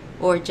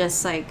 or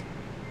just like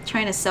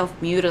trying to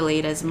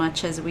self-mutilate as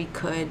much as we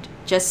could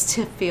just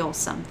to feel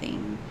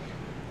something.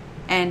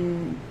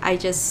 And I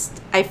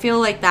feel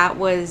like there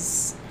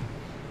was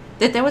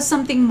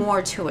something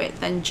more to it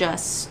than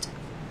just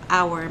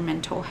our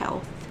mental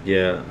health.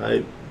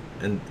 Yeah,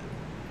 and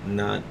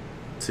not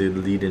to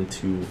lead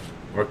into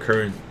our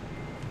current,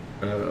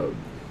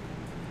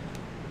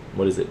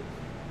 what is it,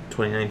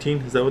 2019?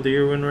 Is that what the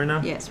year we're in right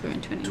now? Yes, we're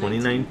in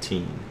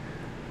 2019.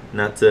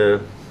 Not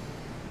to,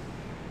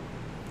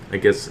 I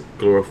guess,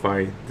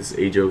 glorify this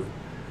age of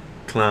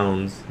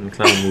clowns and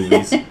clown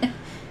movies.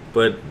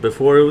 But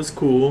before it was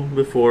cool,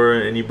 before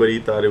anybody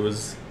thought it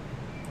was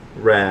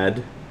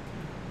rad,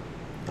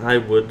 I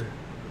would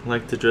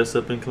like to dress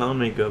up in clown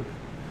makeup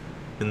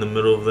in the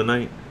middle of the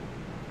night.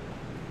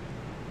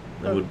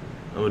 I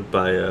would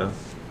buy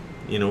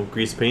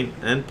grease paint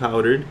and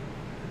powdered,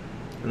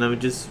 and I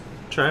would just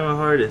try my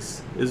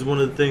hardest. It was one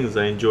of the things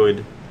I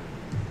enjoyed.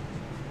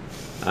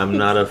 I'm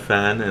not a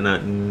fan,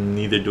 and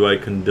neither do I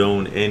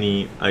condone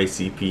any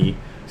ICP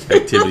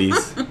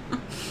activities.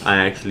 I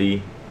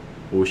actually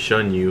will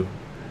shun you,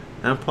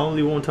 and I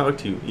probably won't talk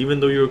to you, even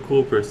though you're a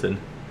cool person.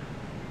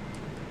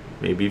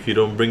 Maybe if you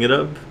don't bring it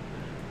up,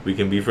 we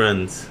can be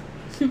friends.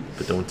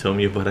 But don't tell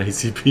me about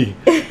ICP.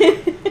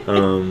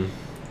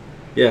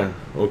 Yeah,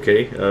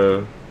 okay.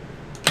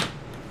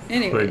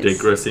 Anyways. Want to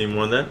digress any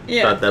more on that?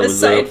 Yeah, Thought that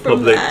was a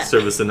public that.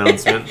 service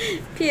announcement.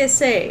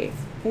 PSA,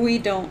 we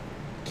don't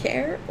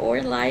care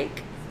or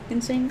like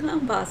Insane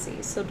Clown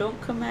Posse, so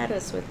don't come at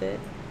us with it.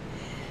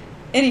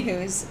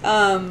 Anywho's,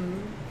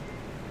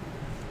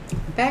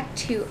 back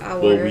to our...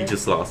 Well, we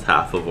just lost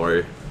half of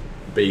our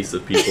base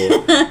of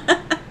people.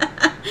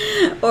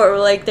 Or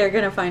like they're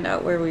gonna find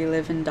out where we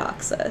live and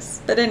dox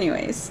us. But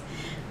anyways,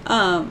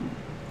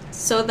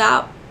 so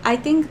that, I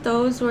think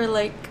those were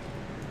like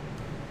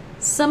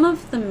some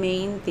of the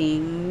main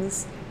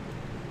things.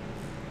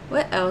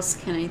 What else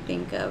can I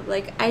think of?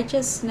 Like, I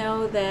just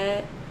know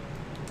that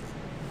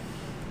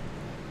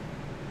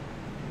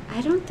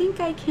I don't think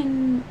I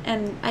can,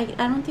 and I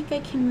don't think I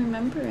can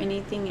remember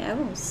anything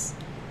else.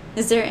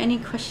 Is there any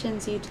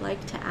questions you'd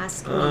like to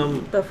ask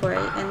me before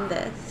I end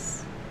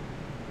this?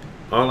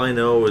 All I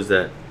know is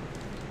that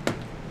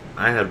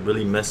I had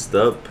really messed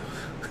up.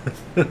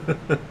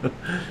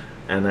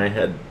 And I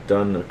had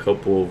done a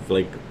couple of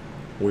like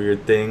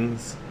weird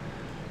things.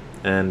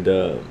 And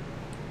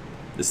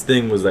this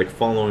thing was like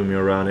following me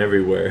around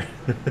everywhere.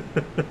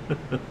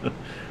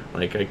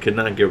 Like I could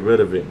not get rid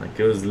of it. Like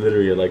it was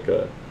literally like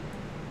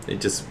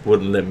it just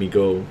wouldn't let me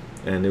go.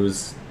 And it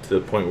was to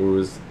the point where it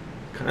was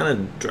kind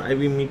of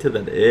driving me to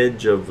that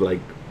edge of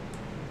like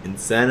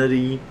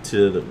insanity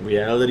to the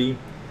reality.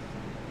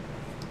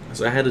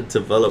 So I had to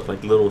develop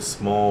like little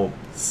small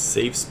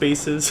safe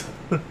spaces.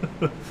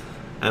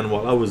 And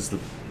while I was,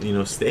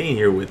 staying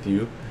here with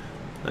you,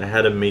 I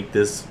had to make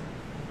this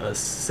a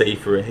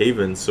safer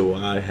haven. So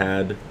I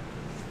had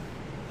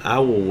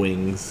owl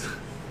wings.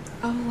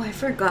 Oh, I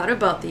forgot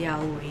about the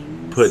owl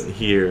wings. Put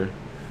here.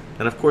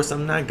 And of course,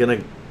 I'm not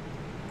going to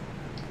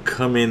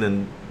come in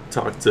and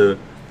talk to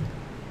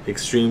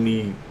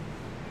extremely,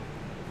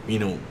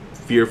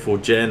 fearful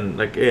Jen.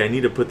 Like, hey, I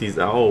need to put these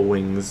owl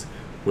wings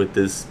with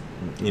this,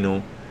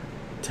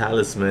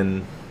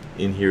 talisman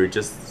in here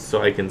just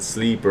so I can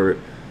sleep or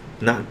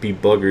not be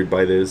buggered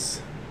by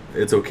this.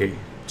 It's okay.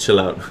 Chill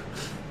out.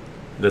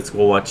 Let's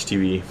go watch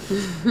TV.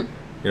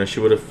 She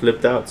would have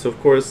flipped out. So, of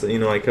course,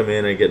 I come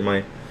in, I get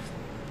my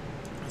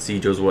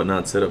Cjo's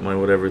whatnot, set up my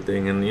whatever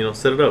thing, and,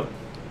 set it up.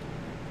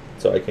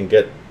 So I can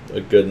get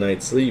a good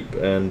night's sleep,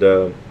 and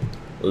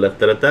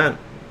left it at that.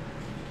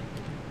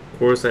 Of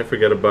course, I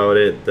forget about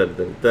it,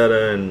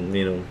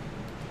 and,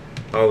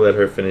 I'll let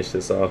her finish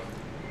this off.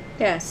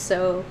 Yeah,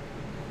 so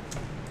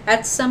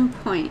at some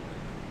point,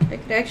 I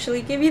could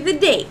actually give you the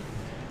date.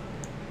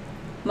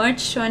 March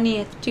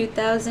 20th,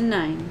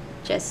 2009,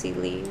 Jesse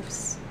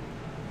leaves.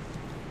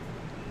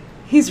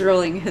 He's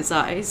rolling his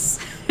eyes.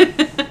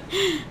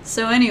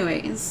 So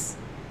anyways,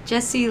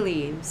 Jesse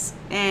leaves,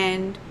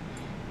 and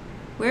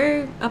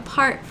we're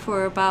apart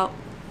for about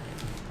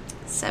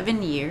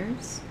 7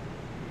 years.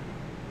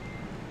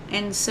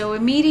 And so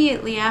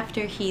immediately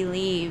after he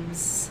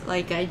leaves,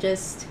 like, I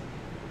just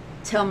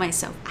tell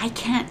myself, I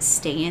can't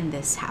stay in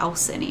this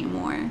house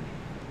anymore.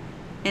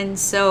 And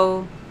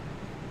so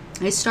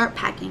I start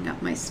packing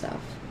up my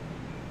stuff.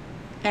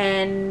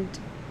 And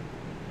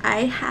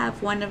I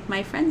have one of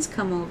my friends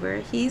come over.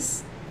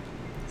 He's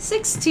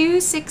 6'2",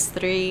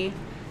 6'3".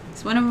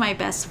 He's one of my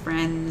best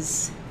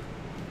friends.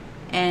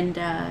 And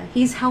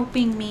he's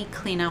helping me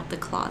clean out the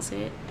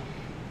closet.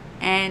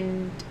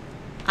 And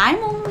I'm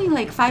only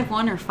like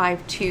 5'1" or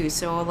 5'2",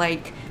 so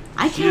like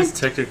I can't. She is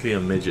technically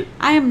a midget.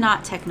 I am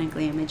not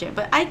technically a midget,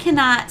 but I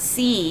cannot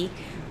see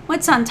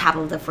what's on top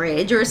of the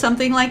fridge or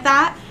something like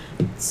that.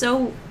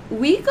 So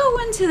we go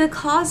into the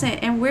closet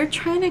and we're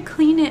trying to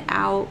clean it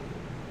out.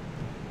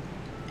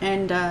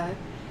 And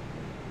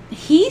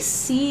he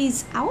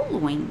sees owl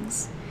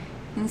wings.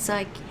 And it's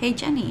like, hey,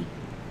 Jenny,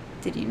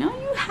 did you know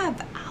you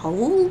have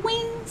owl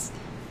wings?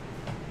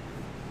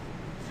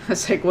 I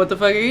was like, what the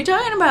fuck are you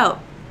talking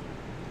about?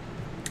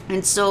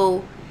 And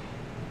so,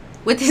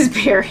 with his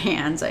bare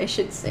hands, I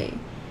should say.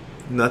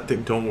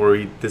 Nothing. Don't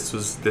worry. This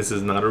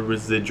is not a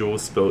residual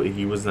spell.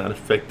 He was not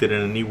affected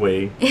in any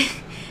way.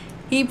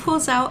 He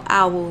pulls out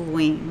owl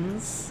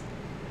wings,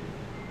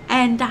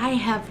 and I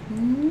have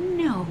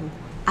no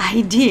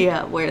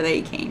idea where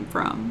they came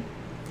from.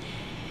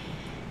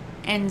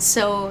 And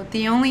so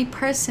the only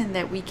person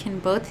that we can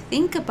both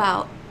think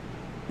about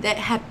that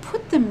had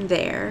put them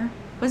there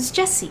was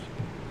Jesse.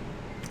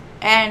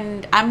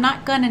 And I'm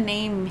not gonna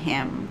name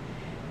him.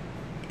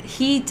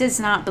 He does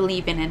not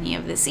believe in any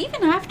of this.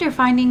 Even after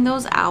finding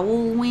those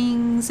owl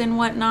wings and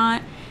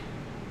whatnot,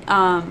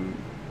 I'm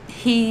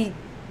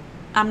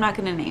not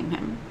gonna name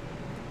him.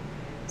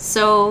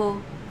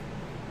 So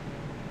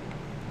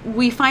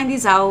we find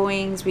these owl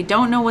wings. We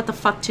don't know what the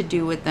fuck to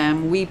do with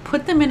them. We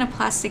put them in a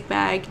plastic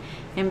bag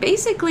and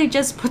basically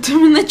just put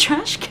them in the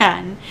trash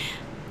can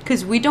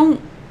because we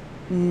don't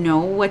know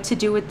what to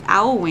do with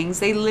owl wings.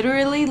 They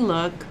literally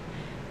look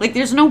like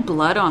there's no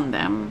blood on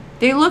them.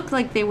 They look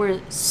like they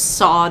were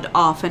sawed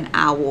off an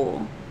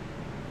owl,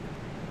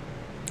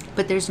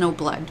 but there's no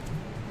blood.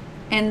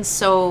 And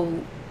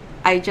so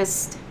I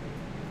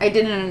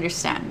didn't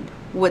understand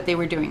what they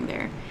were doing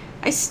there.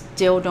 I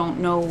still don't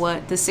know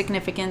what the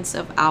significance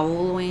of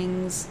owl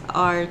wings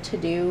are to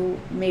do.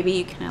 Maybe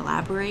you can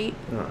elaborate.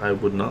 I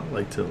would not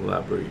like to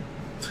elaborate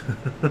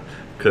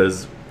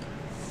because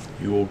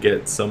you will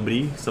get some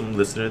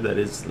listener that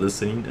is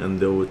listening and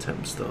they'll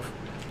attempt stuff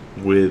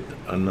with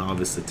a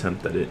novice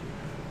attempt at it.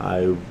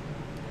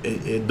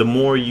 The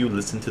more you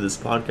listen to this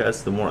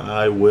podcast, the more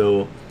I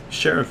will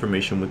share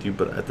information with you,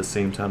 but at the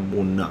same time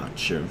will not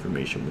share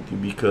information with you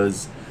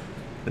because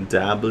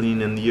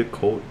dabbling in the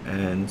occult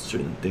and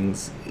certain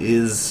things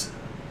is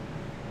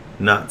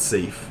not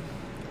safe,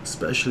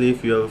 especially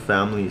if you have a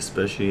family,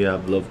 especially if you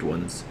have loved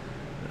ones.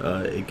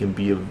 It can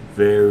be a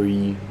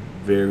very,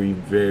 very,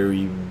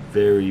 very,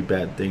 very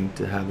bad thing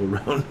to have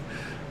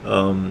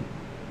around.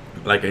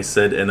 Like I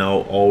said, and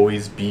I'll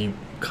always be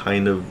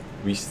kind of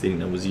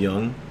restating, I was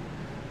young.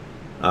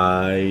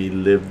 I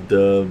lived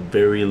a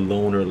very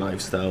loner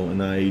lifestyle,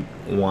 and I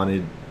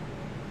wanted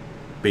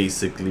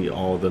basically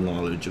all the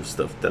knowledge of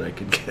stuff that I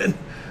could get.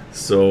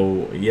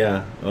 So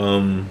yeah,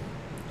 I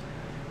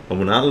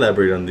will not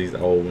elaborate on these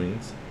owl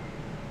wings,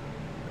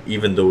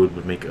 even though it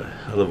would make a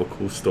hell of a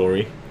cool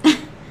story.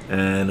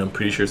 And I'm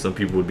pretty sure some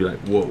people would be like,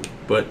 whoa.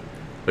 But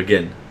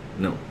again,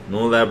 no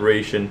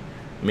elaboration.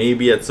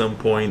 Maybe at some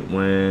point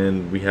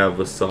when we have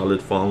a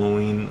solid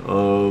following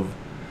of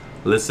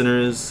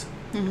listeners,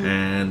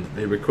 and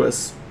they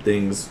request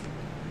things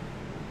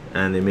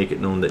and they make it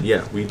known that,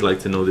 yeah, we'd like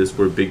to know this.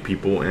 We're big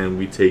people and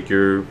we take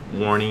your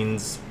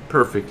warnings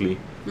perfectly,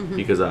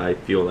 because I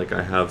feel like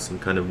I have some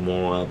kind of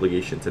moral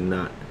obligation to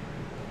not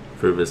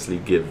frivolously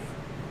give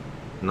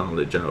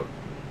knowledge out.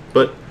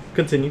 But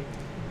continue.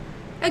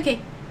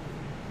 Okay.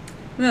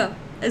 Well,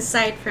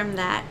 aside from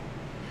that,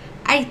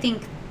 I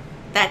think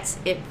that's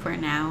it for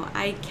now.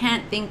 I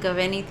can't think of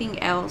anything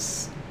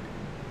else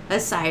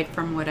aside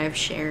from what I've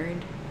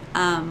shared.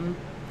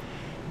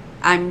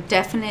 I'm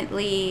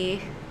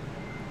definitely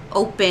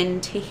open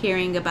to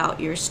hearing about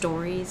your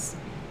stories,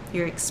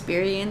 your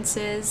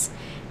experiences,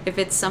 if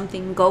it's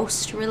something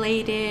ghost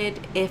related,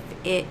 if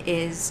it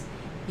is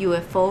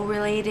UFO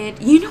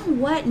related. You know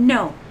what?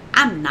 No,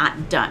 I'm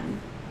not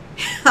done.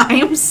 I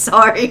am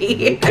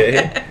sorry.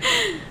 Okay.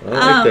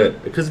 I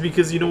like that.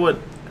 Because you know what?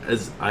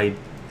 As I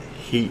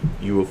hate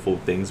UFO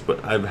things,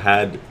 but I've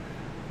had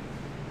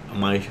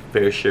my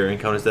fair share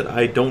encounters that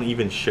I don't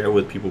even share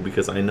with people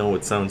because I know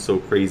it sounds so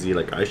crazy.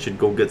 Like I should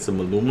go get some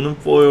aluminum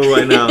foil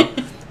right now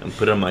and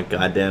put it on my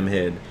goddamn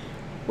head.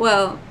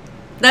 Well,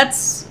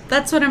 that's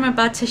what I'm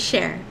about to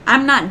share.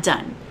 I'm not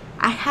done.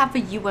 I have a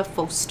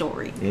UFO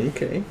story.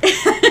 Okay.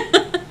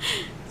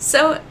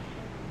 So,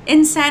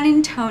 in San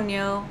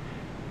Antonio,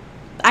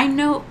 I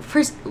know,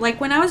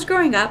 when I was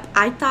growing up,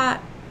 I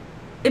thought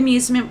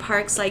amusement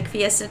parks like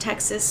Fiesta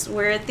Texas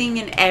were a thing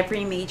in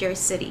every major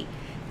city.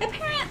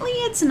 Apparently,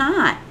 it's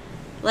not.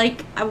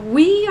 Like,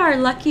 we are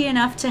lucky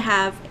enough to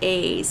have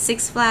a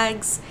Six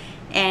Flags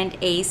and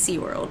a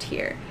SeaWorld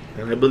here.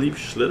 And I believe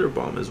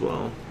Schlitterbahn as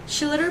well.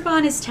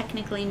 Schlitterbahn is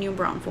technically New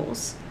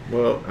Braunfels.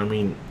 Well, I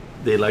mean,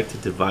 they like to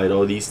divide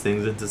all these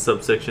things into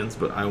subsections,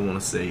 but I want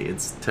to say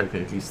it's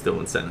technically still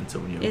in San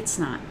Antonio. It's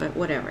not, but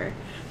whatever.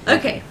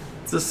 Okay.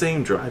 It's the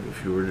same drive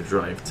if you were to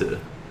drive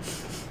to,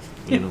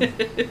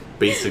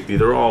 basically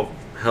they're all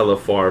hella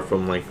far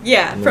from like.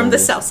 Yeah, from the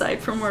south side,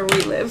 from where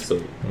we live.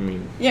 So, I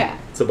mean. Yeah.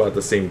 It's about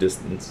the same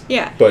distance.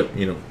 Yeah. But,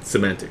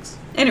 semantics.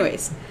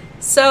 Anyways,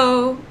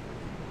 so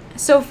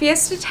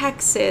Fiesta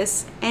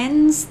Texas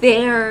ends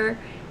their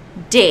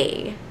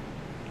day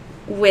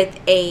with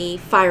a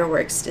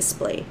fireworks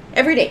display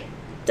every day.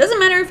 Doesn't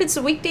matter if it's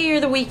the weekday or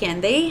the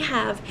weekend, they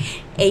have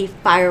a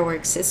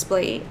fireworks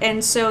display.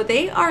 And so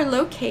they are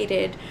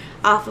located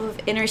off of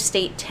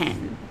Interstate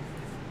 10.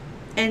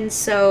 And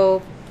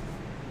so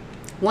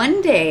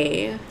one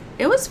day,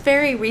 it was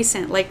very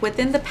recent, like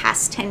within the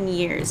past 10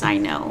 years, I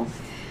know.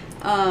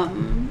 I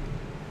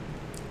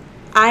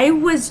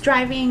was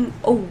driving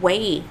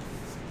away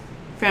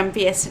from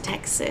Fiesta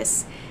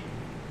Texas.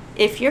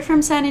 If you're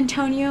from San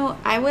Antonio,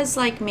 I was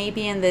like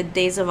maybe in the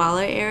De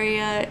Zavala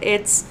area.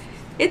 It's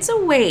a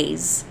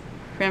ways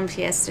from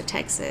Fiesta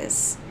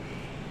Texas.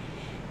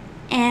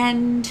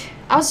 And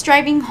I was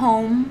driving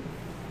home.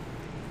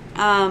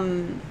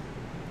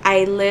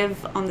 I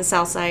live on the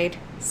south side,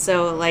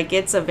 so like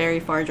it's a very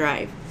far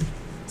drive.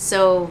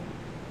 So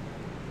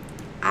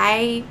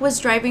I was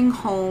driving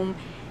home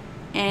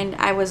and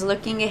I was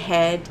looking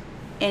ahead,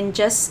 and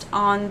just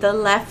on the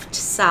left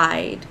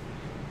side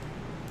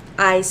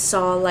I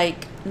saw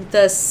like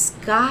the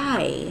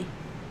sky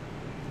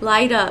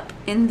light up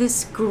in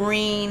this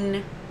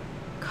green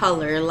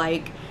color.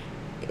 Like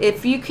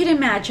if you could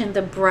imagine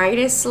the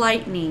brightest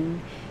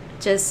lightning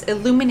just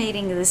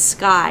illuminating the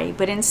sky,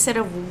 but instead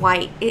of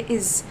white, it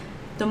is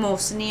the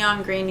most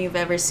neon green you've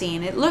ever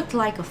seen. It looked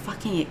like a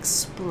fucking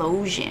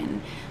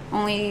explosion,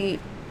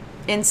 only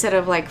instead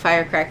of like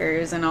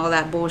firecrackers and all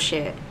that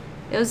bullshit,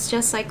 it was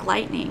just like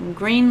lightning,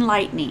 green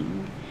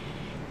lightning,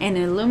 and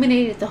it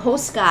illuminated the whole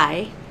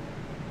sky.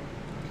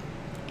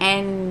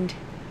 And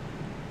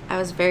I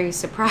was very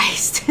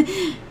surprised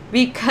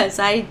because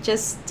I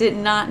just did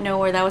not know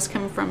where that was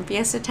coming from.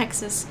 Fiesta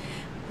Texas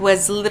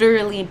was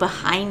literally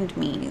behind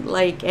me,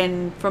 like,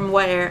 and from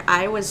where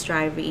I was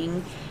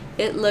driving,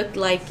 it looked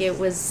like it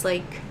was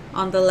like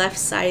on the left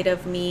side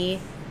of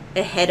me,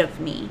 ahead of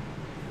me.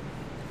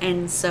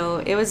 And so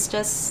it was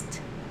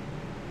just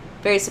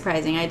very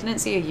surprising. I didn't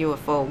see a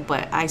UFO,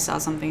 but I saw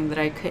something that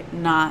I could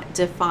not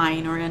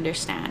define or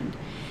understand.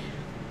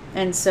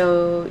 And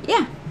so,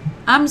 yeah,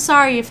 I'm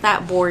sorry if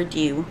that bored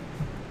you.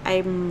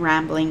 I'm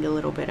rambling a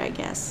little bit, I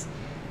guess.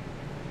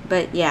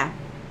 But yeah.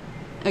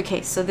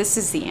 Okay, so this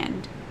is the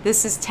end.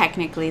 This is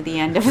technically the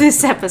end of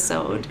this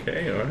episode.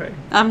 Okay, all right.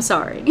 I'm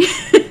sorry.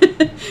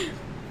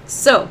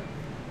 So,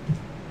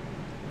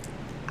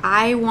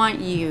 I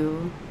want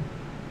you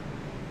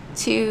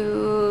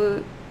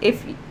to,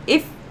 if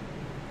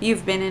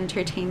you've been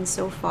entertained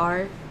so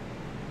far,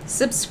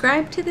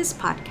 subscribe to this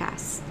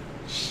podcast.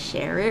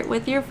 Share it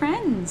with your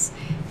friends.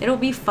 It'll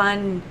be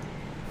fun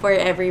for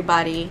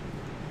everybody.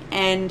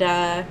 And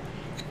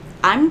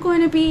I'm going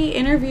to be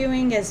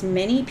interviewing as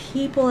many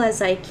people as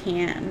I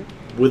can.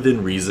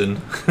 Within reason.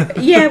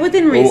 Yeah,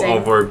 within reason.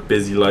 Of our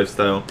busy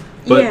lifestyle.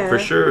 But yeah. For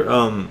sure,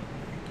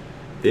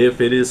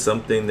 if it is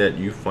something that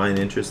you find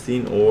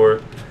interesting,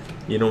 or,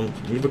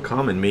 leave a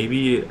comment.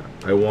 Maybe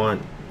I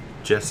want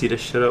Jesse to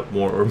shut up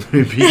more, or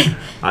maybe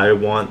I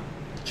want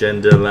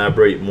Jen to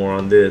elaborate more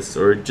on this,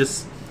 or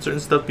just certain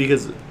stuff,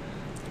 because,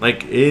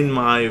 like, in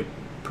my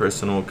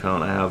personal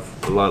account, I have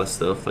a lot of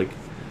stuff, like,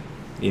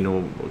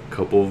 a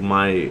couple of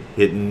my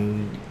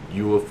hidden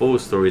UFO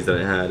stories that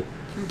I had.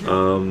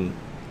 Mm-hmm.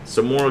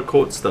 Some more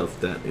occult stuff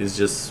that is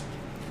just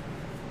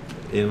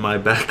in my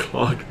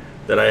backlog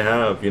that I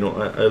have.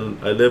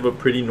 I live a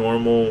pretty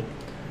normal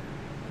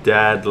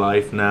dad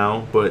life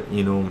now, but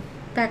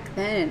back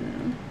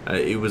then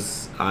I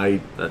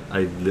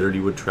literally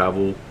would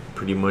travel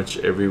pretty much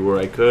everywhere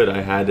I could.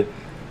 I had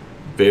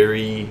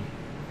very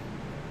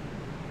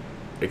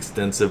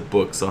extensive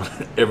books on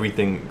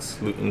everything,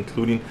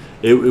 including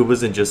it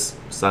wasn't just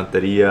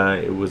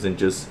Santeria, it wasn't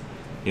just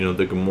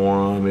the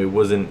Gamorum, it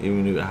wasn't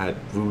even, I had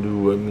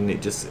voodoo. I mean,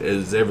 it just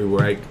is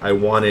everywhere. I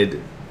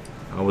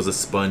was a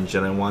sponge,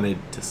 and I wanted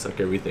to suck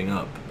everything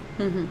up.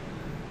 Mm-hmm.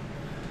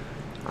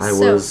 I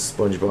was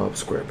SpongeBob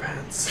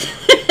SquarePants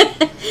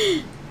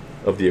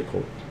of the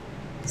occult.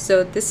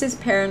 So this is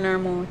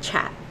Paranormal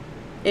Chat.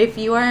 If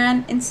you are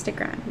on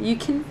Instagram, you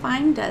can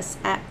find us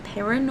at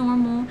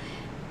paranormal.chat.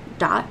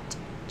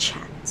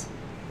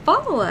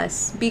 Follow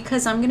us,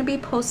 because I'm going to be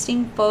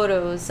posting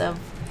photos of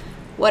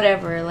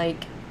whatever.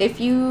 Like, if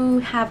you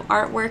have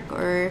artwork,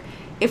 or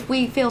if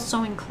we feel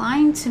so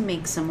inclined to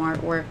make some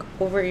artwork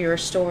over your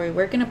story,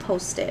 we're going to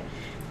post it.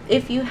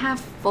 If you have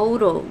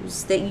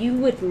photos that you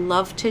would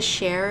love to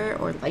share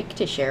or like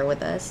to share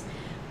with us,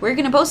 we're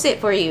going to post it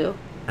for you.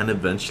 And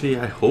eventually,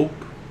 I hope,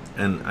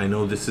 and I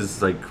know this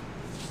is like,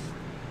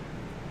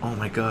 oh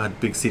my God,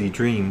 big city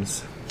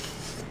dreams.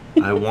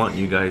 I want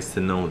you guys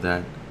to know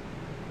that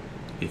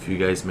if you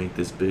guys make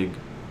this big,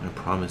 I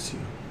promise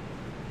you,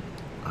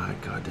 I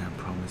goddamn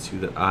promise you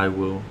that I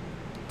will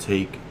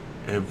take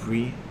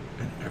every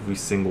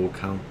single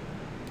account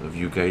of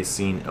you guys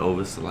seeing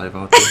Elvis live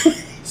out there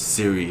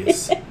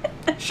serious.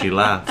 She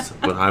laughs,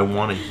 but I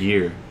want to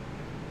hear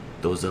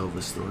those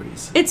Elvis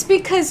stories. It's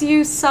because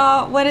you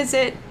saw, what is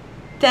it?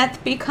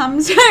 Death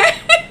Becomes Her.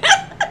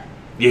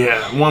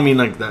 Yeah, well, I mean,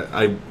 like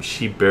that.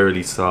 She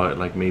barely saw it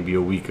like maybe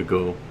a week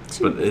ago,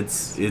 but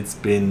it's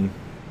been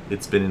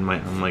in my.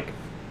 I'm like,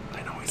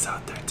 I know he's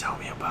out there. Tell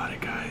me about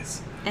it,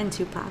 guys. And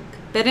Tupac.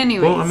 But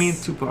anyways. Well, I mean,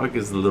 Tupac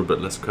is a little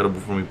bit less credible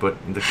for me, but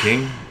the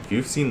King. If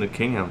you've seen the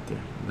King out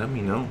there, let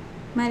me know.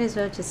 Might as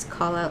well just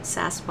call out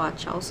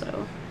Sasquatch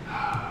also.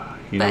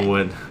 You know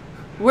what?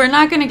 We're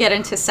not going to get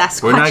into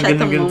Sasquatch We're not at the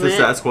going to get into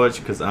Sasquatch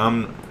because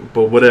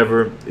but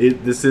whatever.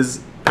 This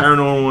is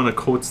paranormal and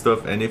occult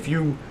stuff, and if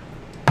you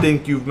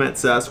think you've met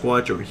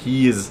Sasquatch or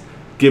he is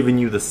giving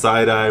you the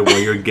side eye while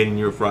you're getting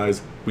your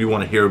fries, we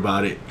want to hear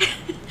about it.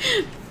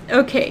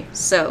 Okay,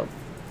 so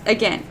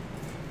again,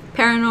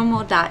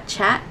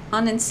 paranormal.chat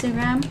on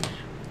Instagram.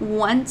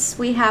 Once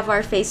we have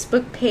our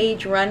Facebook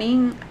page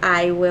running,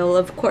 I will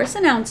of course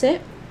announce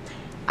it.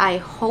 I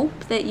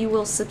hope that you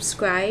will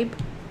subscribe.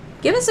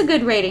 Give us a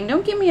good rating.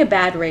 Don't give me a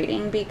bad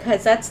rating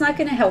because that's not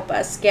going to help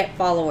us get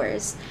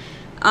followers.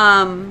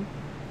 Follow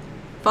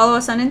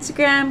us on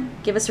Instagram.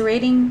 Give us a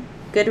rating.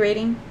 Good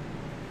rating.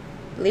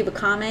 Leave a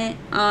comment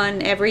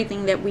on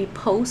everything that we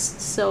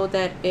post so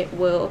that it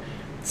will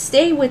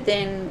stay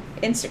within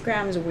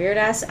Instagram's weird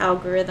ass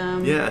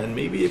algorithm. Yeah, and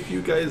maybe if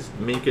you guys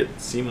make it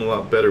seem a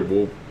lot better,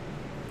 we'll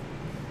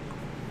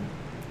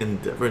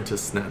endeavor into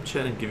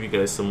Snapchat and give you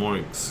guys some more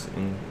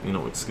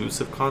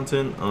exclusive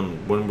content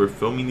on when we're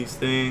filming these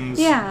things.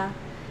 Yeah.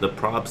 The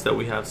props that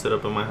we have set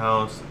up in my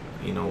house,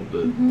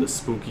 the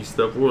spooky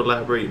stuff. We'll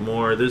elaborate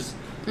more. There's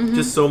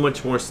just so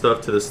much more stuff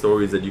to the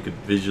stories that you could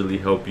visually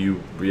help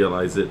you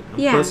realize it. And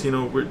plus,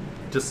 we're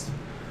just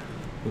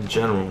in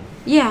general.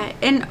 Yeah,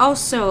 and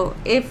also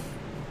if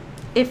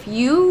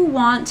you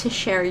want to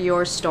share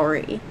your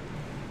story,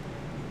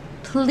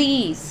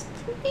 please,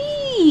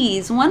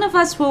 one of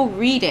us will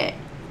read it.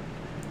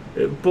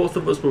 Both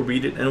of us will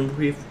read it, and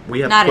we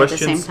have not questions. Not at the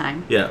same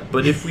time. Yeah,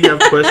 but if we have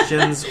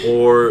questions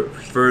or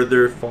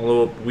further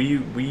follow up,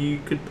 we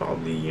could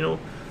probably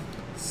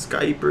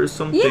Skype or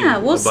something. Yeah,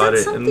 we'll about set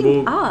it, something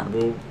and up.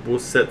 We'll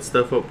set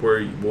stuff up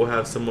where we'll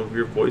have some of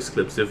your voice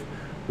clips if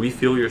we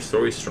feel your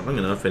story's strong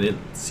enough and it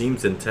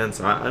seems intense.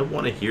 I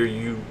want to hear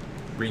you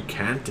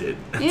recant it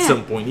at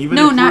some point. Even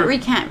not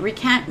recant.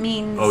 Recant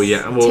means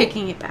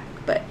taking it back.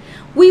 But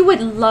we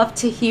would love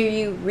to hear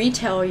you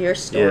retell your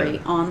story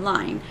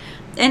online.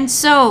 And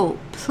so,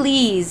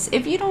 please,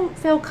 if you don't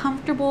feel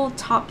comfortable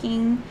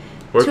talking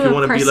or to if you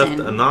want to be left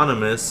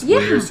anonymous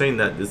when you're saying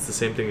that, it's the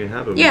same thing that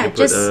happened. Yeah, we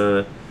could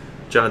put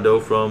John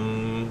Doe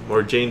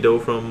or Jane Doe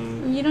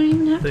from... You don't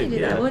even have to do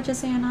that. We'll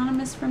just say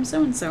anonymous from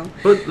so-and-so.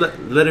 But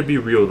let it be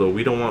real, though.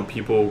 We don't want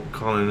people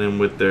calling in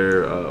with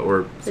their...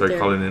 We're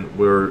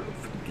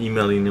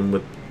emailing in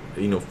with,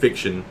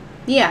 fiction.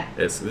 Yeah.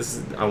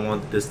 Yes, I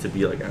want this to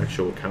be like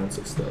actual accounts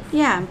of stuff.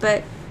 Yeah,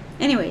 but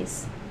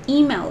anyways,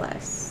 email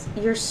us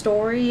your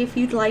story if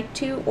you'd like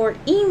to, or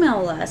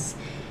email us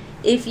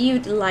if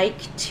you'd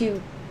like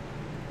to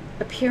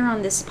appear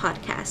on this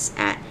podcast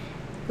at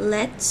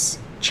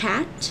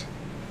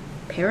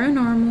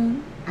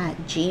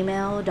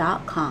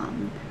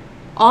letschatparanormal@gmail.com.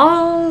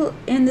 All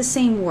in the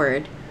same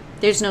word.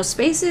 There's no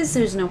spaces,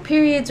 there's no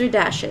periods or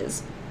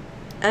dashes.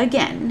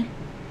 Again,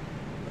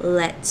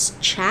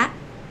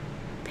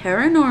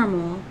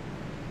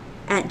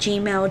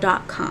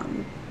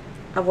 letschatparanormal@gmail.com.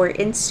 Our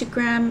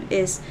Instagram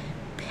is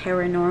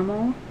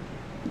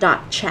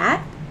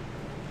paranormal.chat.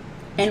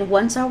 And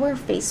once our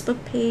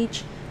Facebook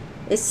page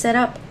is set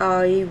up,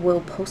 I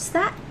will post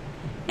that.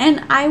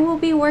 And I will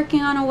be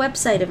working on a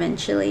website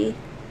eventually.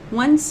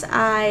 Once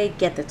I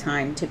get the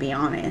time, to be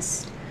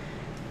honest.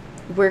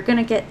 We're going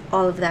to get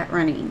all of that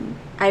running.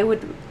 I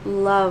would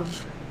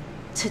love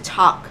to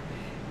talk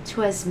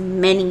to as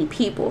many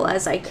people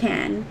as I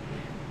can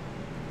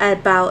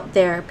about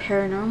their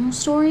paranormal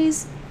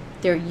stories,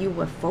 their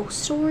UFO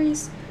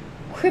stories,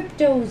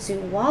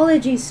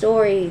 cryptozoology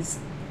stories.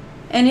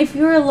 And if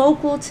you're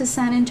local to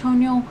San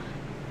Antonio,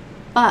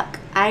 Buck,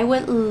 I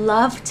would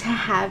love to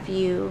have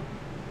you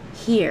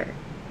here.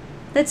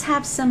 Let's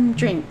have some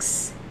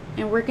drinks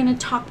and we're gonna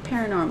talk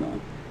paranormal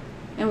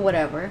and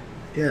whatever.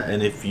 Yeah,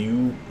 and if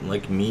you,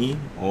 like me,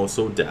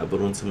 also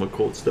dabbled in some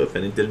occult stuff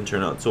and it didn't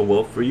turn out so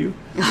well for you,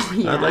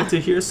 I'd like to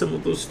hear some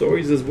of those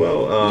stories as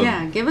well.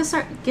 Give us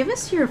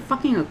your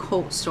fucking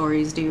occult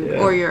stories, dude,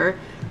 or your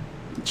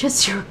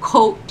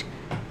occult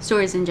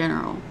stories in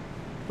general.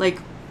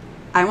 Like,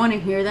 I want to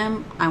hear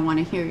them. I want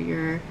to hear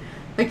your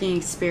fucking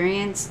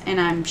experience,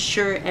 and I'm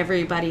sure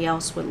everybody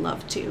else would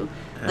love to.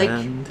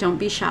 Like, don't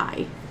be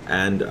shy.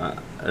 And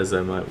as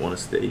I might want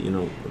to say,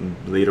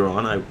 later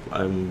on, I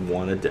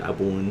want to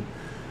dabble in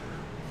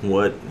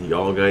what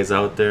y'all guys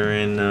out there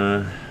in,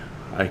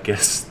 I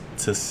guess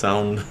to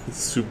sound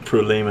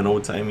super lame and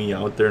old-timey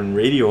out there in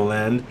Radio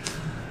Land,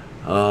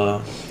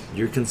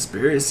 your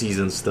conspiracies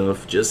and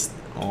stuff. Just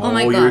all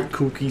my your God.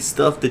 kooky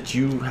stuff that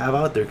you have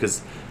out there.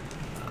 Because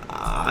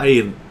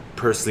I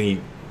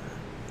personally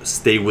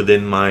stay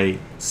within my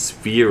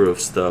sphere of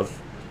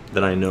stuff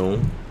that I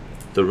know,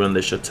 the Run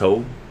de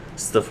Chateau,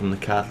 stuff from the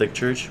Catholic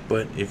Church.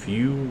 But if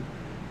you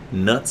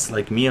nuts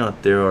like me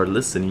out there are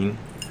listening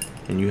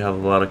and you have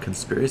a lot of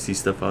conspiracy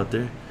stuff out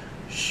there,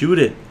 shoot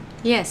it.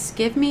 Yes,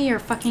 give me your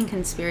fucking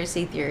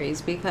conspiracy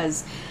theories,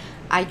 because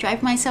I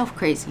drive myself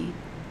crazy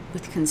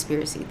with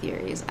conspiracy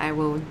theories. I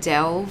will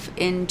delve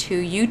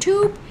into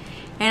YouTube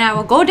and I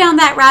will go down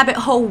that rabbit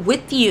hole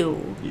with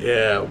you.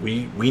 Yeah,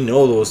 we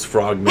know those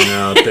frogmen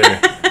out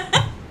there.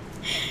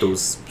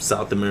 Those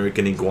South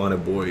American iguana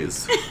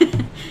boys.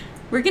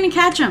 We're gonna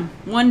catch them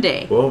one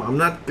day. Well, I'm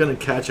not gonna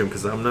catch them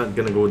because I'm not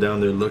gonna go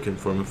down there looking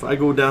for them. If I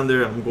go down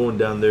there, I'm going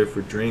down there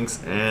for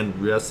drinks and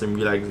rest and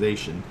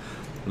relaxation.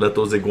 Let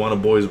those iguana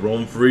boys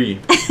roam free.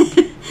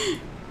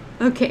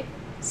 Okay,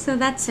 so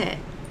that's it.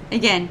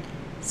 Again,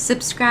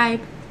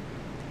 subscribe,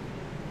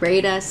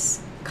 rate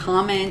us,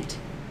 comment,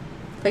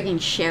 fucking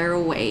share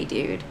away,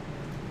 dude.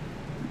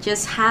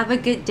 Just have a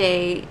good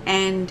day,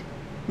 and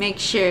make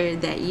sure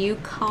that you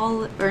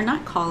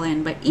not call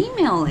in, but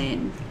email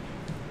in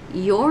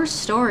your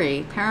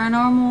story,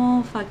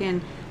 paranormal,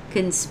 fucking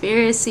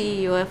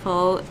conspiracy,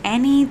 UFO,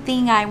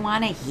 anything. I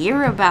want to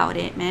hear about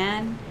it,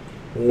 man.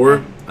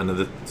 Or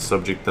another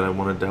subject that I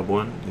want to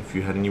dabble in, if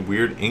you had any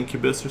weird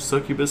incubus or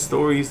succubus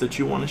stories that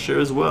you want to share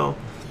as well,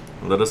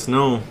 let us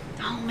know.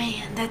 Oh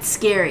man, that's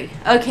scary.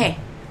 Okay,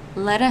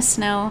 let us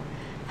know.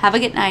 Have a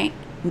good night.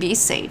 Be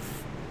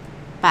safe.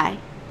 Bye.